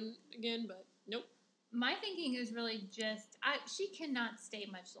 that they wouldn't again, but nope. My thinking is really just, she cannot stay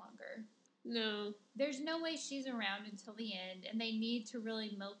much longer. No. There's no way she's around until the end, and they need to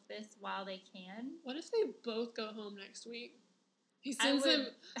really milk this while they can. What if they both go home next week? He sends him.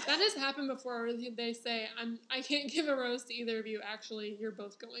 That has happened before. Where they say, I can't give a rose to either of you. Actually, you're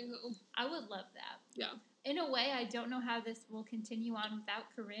both going home. I would love that. Yeah. In a way, I don't know how this will continue on without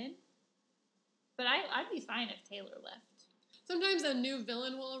Corinne, but I'd be fine if Taylor left. Sometimes a new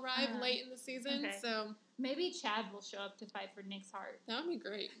villain will arrive late in the season, so... Maybe Chad will show up to fight for Nick's heart. That would be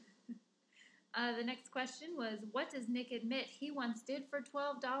great. The next question was, what does Nick admit he once did for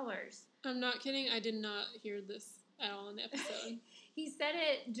 $12? I'm not kidding. I did not hear this at all in the episode. He said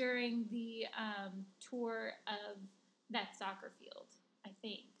it during the tour of that soccer field, I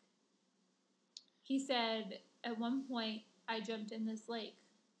think. He said, at one point, I jumped in this lake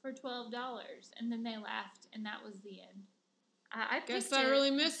for $12, and then they laughed, and that was the end. I guess I really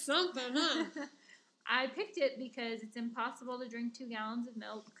missed something, huh? I picked it because it's impossible to drink 2 gallons of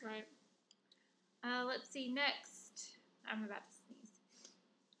milk. Right. Let's see, next. I'm about to sneeze.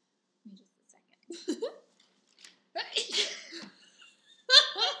 Give me just a second.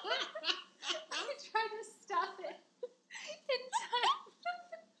 I tried to stop it in time.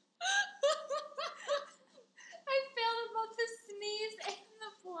 I failed at both the sneeze and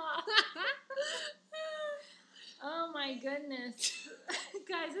the flop. Oh my goodness.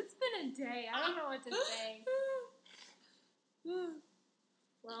 Guys, it's been a day. I don't know what to say.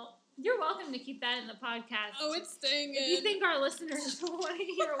 Well, you're welcome to keep that in the podcast. Oh, it's staying in. If you think our listeners want to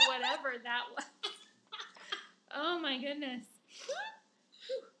hear whatever that was. Oh my goodness.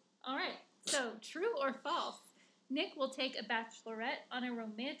 All right. So, true or false? Nick will take a bachelorette on a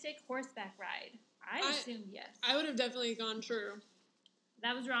romantic horseback ride. I assumed yes. I would have definitely gone true.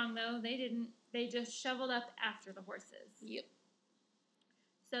 That was wrong, though. They didn't. They just shoveled up after the horses. Yep.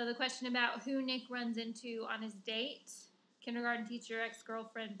 So the question about who Nick runs into on his date, kindergarten teacher,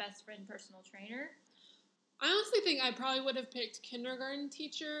 ex-girlfriend, best friend, personal trainer. I honestly think I probably would have picked kindergarten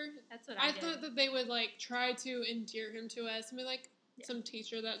teacher. That's what I did. thought that they would, like, try to endear him to us and be, like, some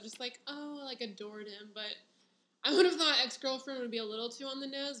teacher that just, like, like, adored him. But I would have thought ex-girlfriend would be a little too on the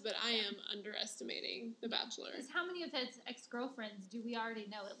nose, but I am underestimating The Bachelor. Because how many of his ex-girlfriends do we already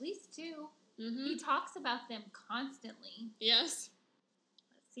know? At least 2. Mm-hmm. He talks about them constantly. Yes.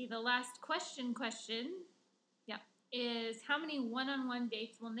 Let's see, the last question is how many one-on-one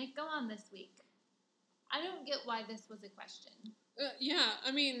dates will Nick go on this week? I don't get why this was a question. Yeah,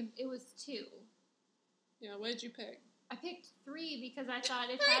 I mean... It was 2. Yeah, what did you pick? I picked 3 because I thought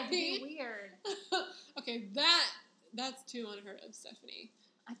it had to be weird. Okay, that's too unheard of, Stephanie.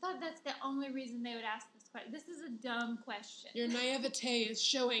 I thought that's the only reason they would ask this question. This is a dumb question. Your naivete is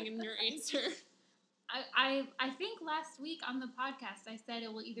showing in your answer. I think last week on the podcast I said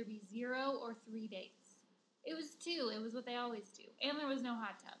it will either be 0 or 3 dates. It was 2. It was what they always do. And there was no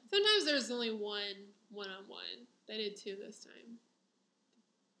hot tub. Sometimes there's only one-on-one. They did 2 this time.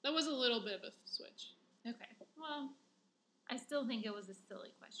 That was a little bit of a switch. Okay. Well, I still think it was a silly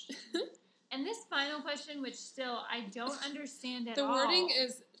question. And this final question, which still I don't understand at all. The wording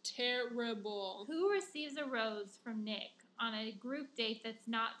is terrible. Who receives a rose from Nick on a group date that's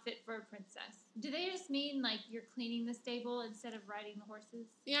not fit for a princess? Do they just mean, like, you're cleaning the stable instead of riding the horses?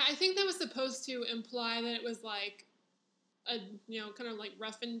 Yeah, I think that was supposed to imply that it was, like, a, kind of, like,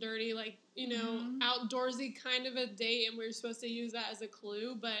 rough and dirty, like, outdoorsy kind of a date, and we were supposed to use that as a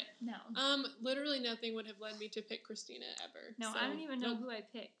clue, but... No. Literally nothing would have led me to pick Christina ever. No, so, I don't even know who I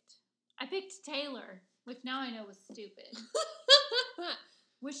picked. I picked Taylor, which now I know was stupid.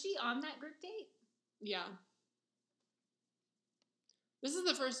 Was she on that group date? Yeah. This is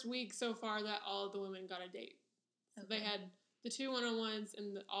the first week so far that all of the women got a date. So They had the 2 one-on-ones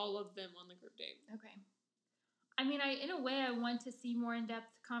and all of them on the group date. Okay. I mean, in a way, I want to see more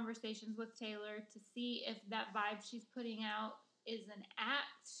in-depth conversations with Taylor to see if that vibe she's putting out is an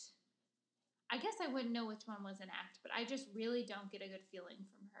act. I guess I wouldn't know which one was an act, but I just really don't get a good feeling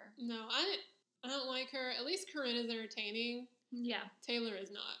from her. No, I don't like her. At least Corinne is entertaining. Yeah. Taylor is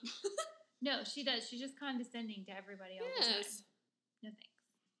not. No, she does. She's just condescending to everybody all the time. No thanks.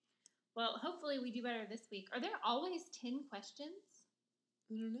 Well, hopefully we do better this week. Are there always 10 questions?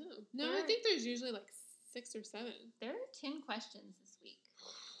 I don't know. No, I think there's usually like 6 or 7. There are 10 questions this week.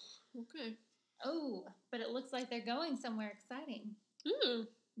 Okay. Oh, but it looks like they're going somewhere exciting. Ooh.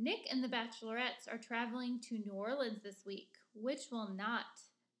 Nick and the Bachelorettes are traveling to New Orleans this week, which will not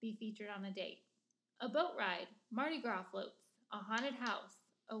be featured on a date. A boat ride, Mardi Gras floats, a haunted house,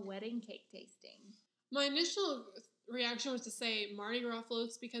 a wedding cake tasting. My initial reaction was to say Mardi Gras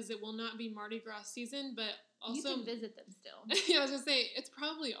floats because it will not be Mardi Gras season, but also... You can visit them still. Yeah, I was going to say, it's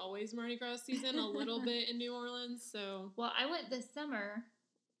probably always Mardi Gras season, a little bit in New Orleans, so... Well, I went this summer,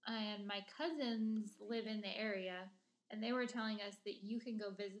 and my cousins live in the area, and they were telling us that you can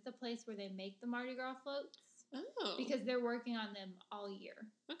go visit the place where they make the Mardi Gras floats. Oh. Because they're working on them all year.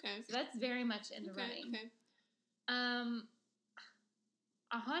 Okay. So that's very much in the running. Okay.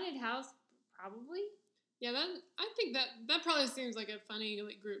 A haunted house, probably. Yeah, I think that probably seems like a funny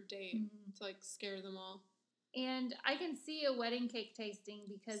group date to scare them all. And I can see a wedding cake tasting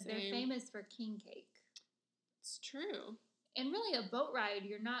because they're famous for king cake. It's true. And really, a boat ride,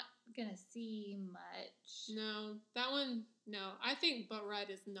 you're not gonna see much. No, that one. No, I think boat ride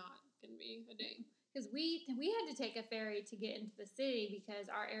is not gonna be a date. Because we had to take a ferry to get into the city because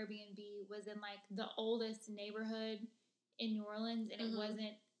our Airbnb was in the oldest neighborhood in New Orleans, and it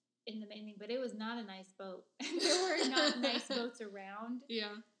wasn't in the main thing, but it was not a nice boat. There were not nice boats around. Yeah.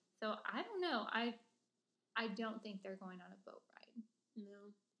 So I don't know. I don't think they're going on a boat ride.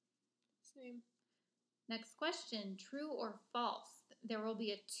 No. Same. Next question: true or false? There will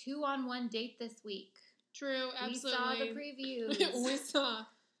be a 2-on-1 date this week. True. Absolutely. We saw the previews. We saw.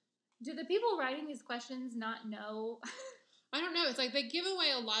 Do the people writing these questions not know? I don't know. It's they give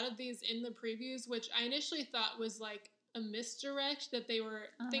away a lot of these in the previews, which I initially thought was a misdirect that they were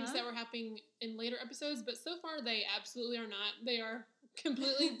things that were happening in later episodes, but so far they absolutely are not. They are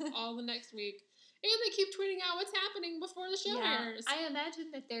completely all the next week. And they keep tweeting out what's happening before the show airs. I imagine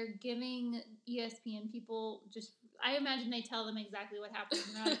that they're giving ESPN people I imagine they tell them exactly what happens.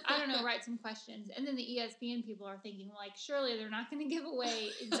 And they're I don't know, write some questions. And then the ESPN people are thinking, surely they're not going to give away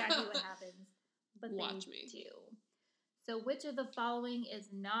exactly what happens. But Watch they me. do. So which of the following is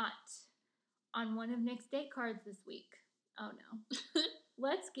not on one of Nick's date cards this week? Oh, no.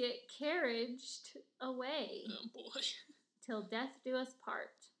 Let's get carriaged away. Oh, boy. Till death do us part.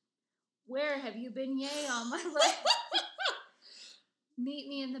 Where have you been, yay, on my life? Meet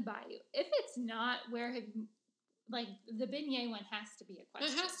me in the bayou. If it's not, where have you... the beignet one has to be a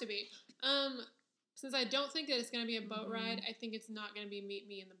question. It has to be. Since I don't think that it's going to be a boat ride, I think it's not going to be meet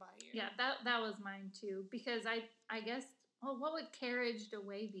me in the bayou. Yeah, that was mine too. Because I guess, well, what would carriaged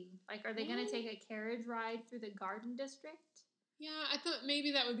away be? Like, are they going to take a carriage ride through the Garden District? Yeah, I thought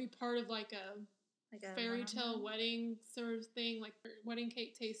maybe that would be part of like a fairy tale wedding sort of thing, like wedding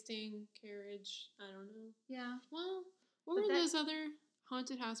cake tasting, carriage. I don't know. Yeah. Well, what were those other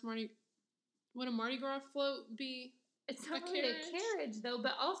haunted house would a Mardi Gras float be? It's not really a carriage, though,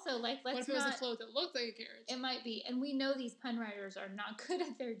 but also, like, let's not... What if it was a float that looked like a carriage? It might be. And we know these pun writers are not good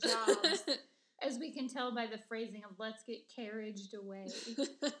at their jobs, as we can tell by the phrasing of let's get carriaged away.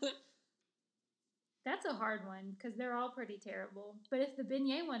 That's a hard one, because they're all pretty terrible. But if the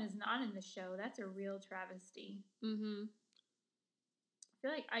beignet one is not in the show, that's a real travesty. Mm-hmm. I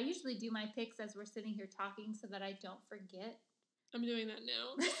feel like I usually do my picks as we're sitting here talking so that I don't forget. I'm doing that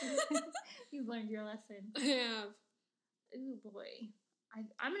now. You've learned your lesson. I have. Ooh, boy.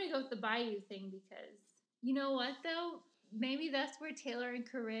 I'm going to go with the Bayou thing because, you know what, though? Maybe that's where Taylor and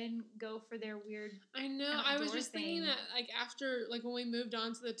Corinne go for their weird I know. I was just thinking that, like, after, like, when we moved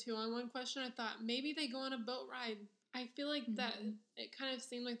on to the 2-on-1 question, I thought maybe they go on a boat ride. I feel like that it kind of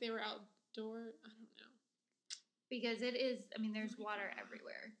seemed like they were outdoor. I don't know. Because it is, I mean, there's water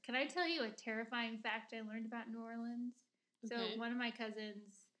everywhere. Can I tell you a terrifying fact I learned about New Orleans? Okay. So one of my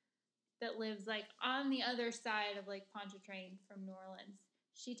cousins that lives, like, on the other side of Lake Pontchartrain from New Orleans,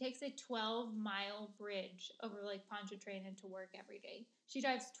 she takes a 12-mile bridge over Lake Pontchartrain into work every day. She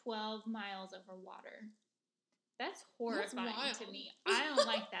drives 12 miles over water. That's horrifying to me. I don't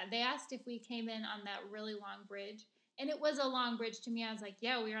like that. They asked if we came in on that really long bridge, and it was a long bridge to me. I was like,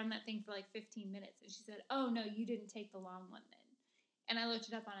 yeah, we were on that thing for like 15 minutes. And she said, oh, no, you didn't take the long one then. And I looked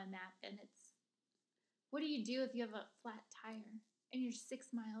it up on a map, and it's, what do you do if you have a flat tire and you're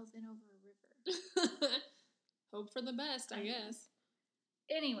 6 miles in over a river? Hope for the best, I guess.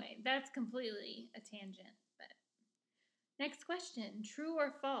 Anyway, that's completely a tangent. But next question. True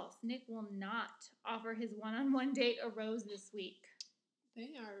or false? Nick will not offer his one-on-one date a rose this week.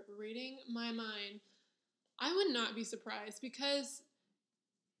 They are reading my mind. I would not be surprised because,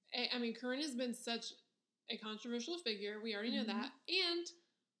 I mean, Corinne has been such a controversial figure. We already know that. And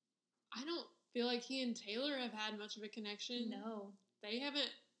I don't feel like he and Taylor have had much of a connection. No. They haven't,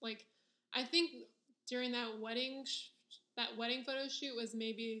 like, I think during that wedding photo shoot was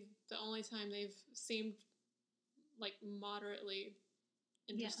maybe the only time they've seemed, like, moderately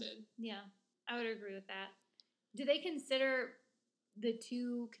interested. Yeah, I would agree with that. Do they consider the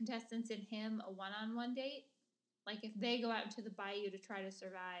two contestants and him a one-on-one date? Like, if they go out into the bayou to try to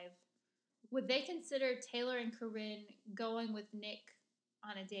survive, would they consider Taylor and Corinne going with Nick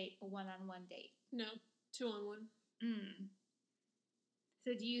on a date a one-on-one date? No, 2-on-1.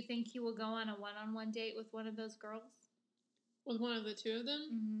 So do you think he will go on a one-on-one date with one of those girls? With one of the two of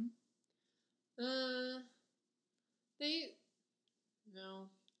them? No.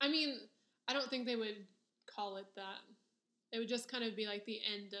 I mean, I don't think they would call it that. It would just kind of be like the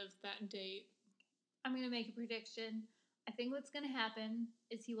end of that date. I'm going to make a prediction. I think what's going to happen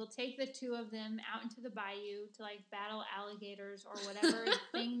is he will take the two of them out into the bayou to, like, battle alligators or whatever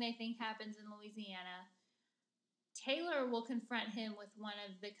thing they think happens in Louisiana. Taylor will confront him with one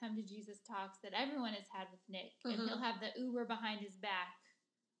of the come to Jesus talks that everyone has had with Nick. And he'll have the Uber behind his back,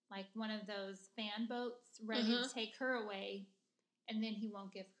 like one of those fan boats, ready to take her away. And then he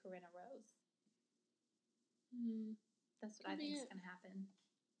won't give Corinne a rose. That's what I think is going to happen.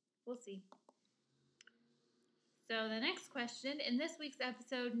 We'll see. So the next question. In this week's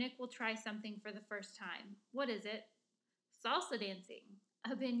episode, Nick will try something for the first time. What is it? Salsa dancing,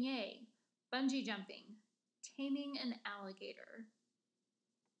 a beignet, bungee jumping, taming an alligator.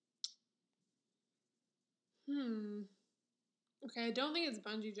 Okay, I don't think it's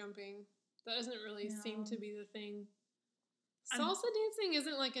bungee jumping. That doesn't really seem to be the thing. Salsa dancing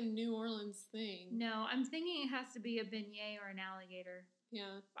isn't like a New Orleans thing. No, I'm thinking it has to be a beignet or an alligator.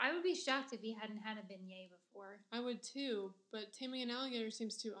 Yeah. I would be shocked if he hadn't had a beignet before. I would too, but taming an alligator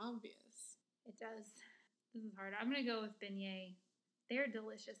seems too obvious. It does. This is hard. I'm going to go with beignet. They're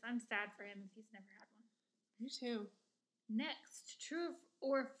delicious. I'm sad for him if he's never had one. Me too. Next, true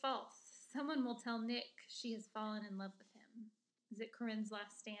or false? Someone will tell Nick she has fallen in love with him. Is it Corinne's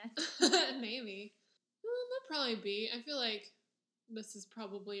last stand? Maybe. Well, that'd probably be. I feel like this is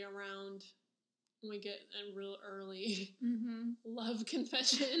probably around when we get a real early love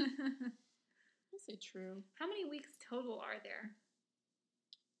confession. I'll say true. How many weeks total are there?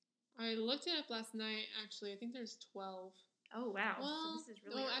 I looked it up last night, actually. I think there's 12. Oh, wow. Well, so this is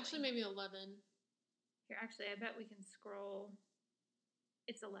really early. Actually, maybe 11. Here, actually, I bet we can scroll.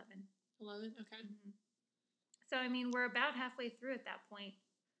 It's 11. 11? Okay. So, I mean, we're about halfway through at that point.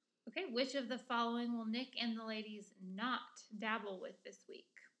 Okay, which of the following will Nick and the ladies not dabble with this week?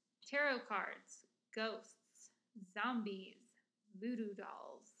 Tarot cards, ghosts, zombies, voodoo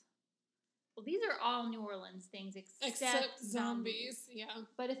dolls. Well, these are all New Orleans things except zombies. Yeah.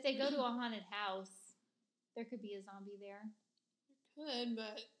 But if they go to a haunted house, there could be a zombie there. Could,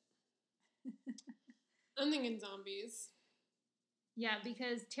 but I'm thinking zombies. Yeah,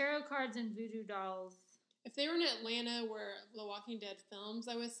 because tarot cards and voodoo dolls. If they were in Atlanta where The Walking Dead films,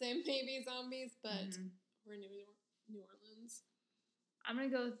 I would say maybe zombies, but we're in New Orleans. I'm going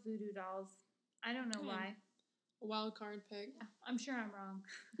to go with voodoo dolls. I don't know why. A wild card pick. Yeah, I'm sure I'm wrong.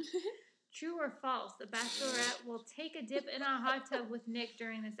 True or false? The Bachelorette will take a dip in a hot tub with Nick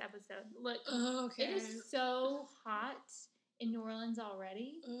during this episode. Look, it is so hot in New Orleans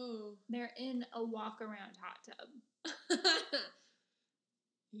already. Oh. They're in a walk-around hot tub.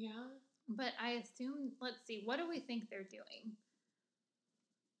 Yeah. But I assume, let's see, what do we think they're doing?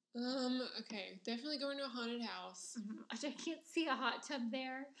 Okay. Definitely going to a haunted house. I can't see a hot tub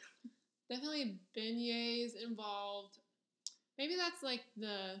there. Definitely beignets involved. Maybe that's like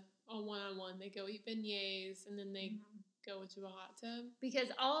a one-on-one. They go eat beignets and then they go to a hot tub. Because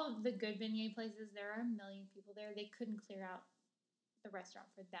all of the good beignet places, there are a million people there. They couldn't clear out the restaurant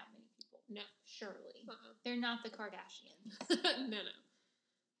for that many people. No. Surely. They're not the Kardashians. No.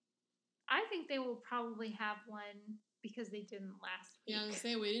 I think they will probably have one because they didn't last week. Yeah, I was going to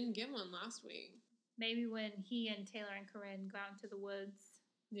say, we didn't get one last week. Maybe when he and Taylor and Corinne go out into the woods.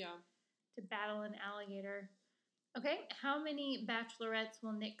 Yeah. To battle an alligator. Okay, how many bachelorettes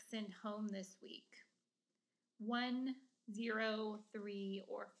will Nick send home this week? 1, 0, 3,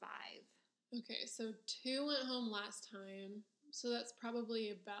 or 5? Okay, so 2 went home last time. So that's probably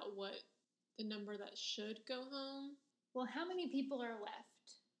about what the number that should go home. Well, how many people are left?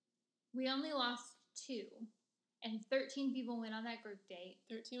 We only lost 2. And 13 people went on that group date.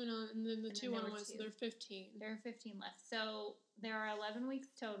 13 went on, and then the 2 went on, so there are 15. There are 15 left. So there are 11 weeks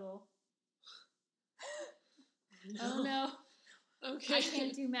total. No. Oh, no. Okay. I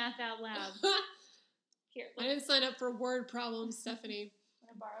can't do math out loud. Here. I didn't sign up for word problems, Stephanie. I'm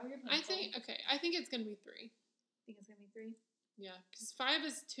going to borrow your pencil. I think it's going to be 3. Think it's going to be 3? Yeah, because 5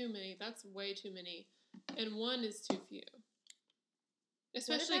 is too many. That's way too many. And 1 is too few.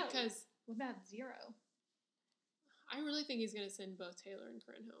 Especially because... What about 0? I really think he's going to send both Taylor and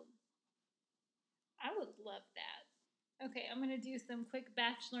Corinne home. I would love that. Okay, I'm going to do some quick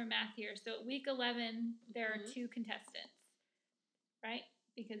Bachelor math here. So at week 11, there are 2 contestants, right?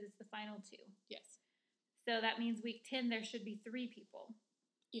 Because it's the final 2. Yes. So that means week 10, there should be 3 people.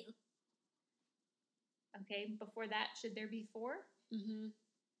 Yeah. Okay, before that, should there be 4? Mm-hmm.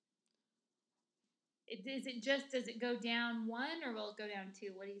 Does it go down 1 or will it go down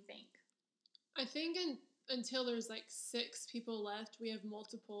 2? What do you think? I think until there's like 6 people left, we have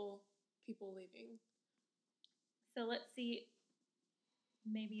multiple people leaving. So let's see.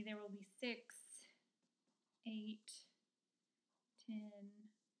 Maybe there will be 6, 8, 10,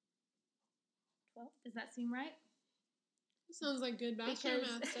 12. Does that seem right? Sounds like good Bachelor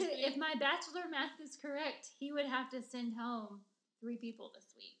math. Stephanie. If my Bachelor math is correct, he would have to send home 3 people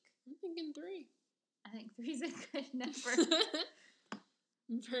this week. I'm thinking 3. I think 3 is a good number.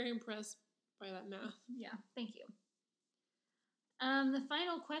 I'm very impressed by that math. Yeah, thank you. The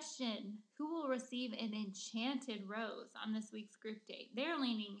final question. Who will receive an enchanted rose on this week's group date? They're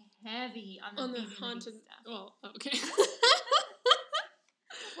leaning heavy on the haunted stuff. Well, okay.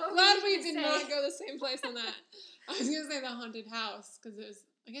 Glad we did not go the same place on that. I was going to say the haunted house, because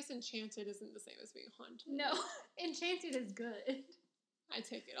I guess enchanted isn't the same as being haunted. No, enchanted is good. I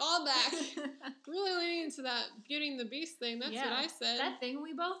take it all back. Really leaning into that Beauty and the Beast thing. That's what I said. That thing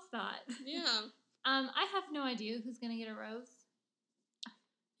we both thought. Yeah. I have no idea who's going to get a rose.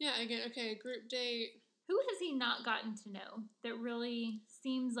 Yeah, again, okay, group date. Who has he not gotten to know that really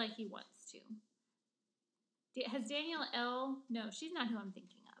seems like he wants to? Has Danielle L... No, she's not who I'm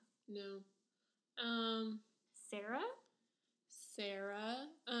thinking of. No. Sarah?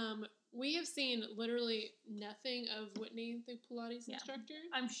 We have seen literally nothing of Whitney, the Pilates instructor.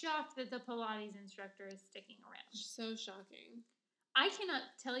 I'm shocked that the Pilates instructor is sticking around. So shocking. I cannot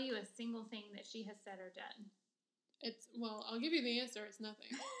tell you a single thing that she has said or done. Well, I'll give you the answer. It's nothing.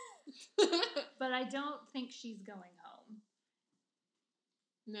 But I don't think she's going home.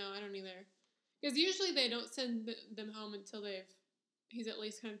 No, I don't either. Because usually they don't send them home until he's at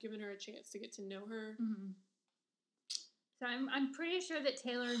least kind of given her a chance to get to know her. Mm-hmm. So I'm pretty sure that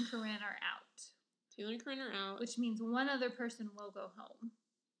Taylor and Corinne are out. Taylor and Corinne are out. Which means one other person will go home.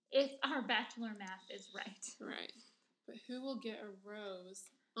 If our Bachelor math is right. Right. But who will get a rose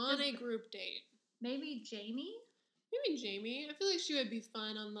on a group date? Maybe Jamie? Maybe Jamie. I feel like she would be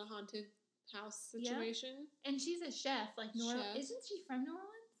fun on the haunted house situation. Yeah. And she's a chef. Like, Chef. Isn't she from New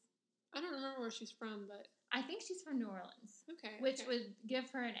Orleans? I don't remember where she's from, but... I think she's from New Orleans. Okay. Which would give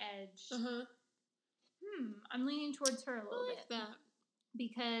her an edge. Uh-huh. I'm leaning towards her a little bit. I like that.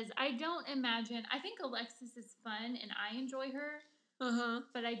 Because I don't imagine... I think Alexis is fun, and I enjoy her. Uh-huh.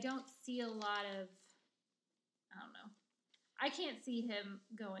 But I don't see a lot of... I don't know. I can't see him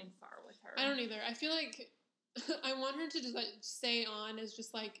going far with her. I don't either. I feel like I want her to just like stay on as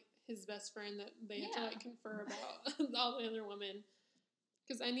just like his best friend that they have to like confer about all the other women.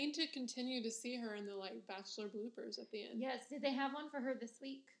 Because I need to continue to see her in the like Bachelor bloopers at the end. Yes. Did they have one for her this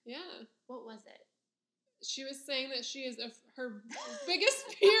week? Yeah. What was it? She was saying that she is her biggest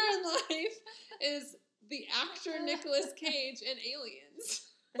fear in life is the actor Nicolas Cage and aliens.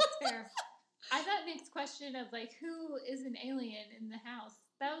 That's fair. I thought Nick's question of, like, who is an alien in the house?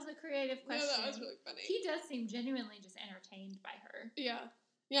 That was a creative question. Yeah, that was really funny. He does seem genuinely just entertained by her. Yeah.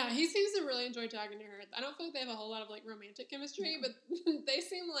 Yeah, he seems to really enjoy talking to her. I don't feel like they have a whole lot of, like, romantic chemistry, but they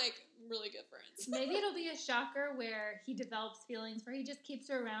seem like really good friends. Maybe it'll be a shocker where he develops feelings where he just keeps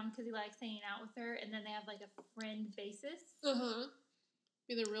her around because he likes hanging out with her, and then they have, like, a friend basis. Uh-huh.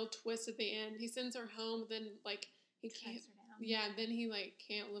 Be the real twist at the end. He sends her home, then, like, he can't... her down. Yeah, then he, like,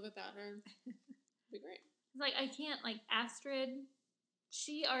 can't live without her. Be great. It's like, I can't, like, Astrid,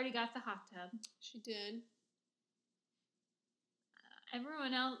 she already got the hot tub. She did.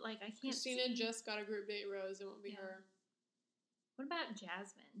 Everyone else, like, I can't Christina just got a group date rose. It won't be her. What about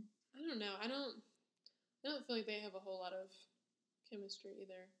Jasmine? I don't know. I don't feel like they have a whole lot of chemistry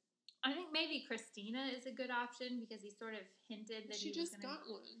either. I think maybe Christina is a good option because he sort of hinted that she just got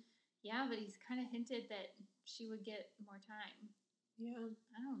one. Yeah, but he's kind of hinted that she would get more time. Yeah.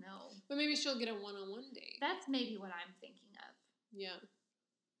 I don't know. But maybe she'll get a one-on-one date. That's maybe what I'm thinking of. Yeah.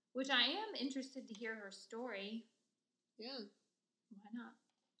 Which I am interested to hear her story. Yeah. Why not?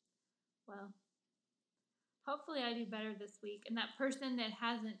 Well, hopefully I do better this week. And that person that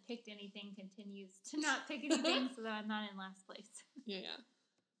hasn't picked anything continues to not pick anything so that I'm not in last place. Yeah.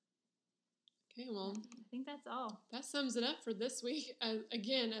 Okay, well. I think that's all. That sums it up for this week.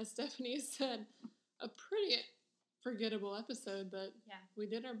 Again, as Stephanie said, a pretty forgettable episode, but we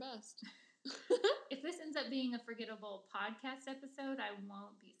did our best. If this ends up being a forgettable podcast episode, I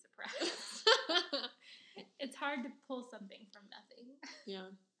won't be surprised. It's hard to pull something from nothing. Yeah.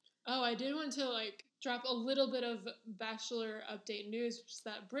 Oh, I did want to like drop a little bit of Bachelor update news, which is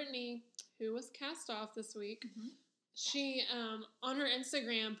that Brittany, who was cast off this week, she on her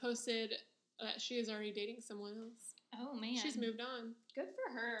Instagram posted that she is already dating someone else. Oh man, she's moved on. Good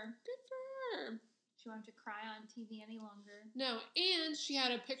for her. Good for her. She won't have to cry on TV any longer. No, and she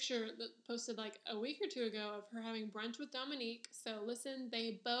had a picture that posted like a week or two ago of her having brunch with Dominique. So listen,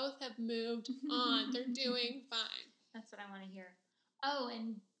 they both have moved on. They're doing fine. That's what I want to hear. Oh,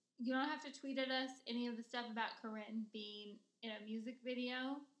 and you don't have to tweet at us any of the stuff about Corinne being in a music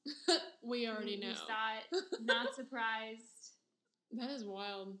video. We already know. We saw it. Not surprised. That is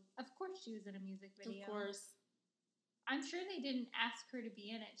wild. Of course she was in a music video. Of course. I'm sure they didn't ask her to be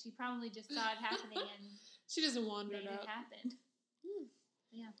in it. She probably just saw it happening and she just wandered up. It happened.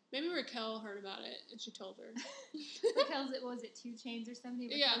 Yeah. Maybe Raquel heard about it and she told her. Raquel's, was it 2 Chainz or something?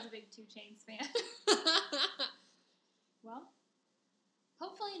 Raquel's a big 2 Chainz fan. Well,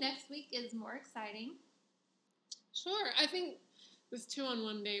 hopefully next week is more exciting. Sure. I think this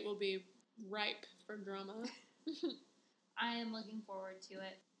 2-on-1 date will be ripe for drama. I am looking forward to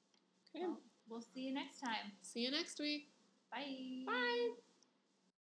it. Okay. Well, we'll see you next time. See you next week. Bye. Bye.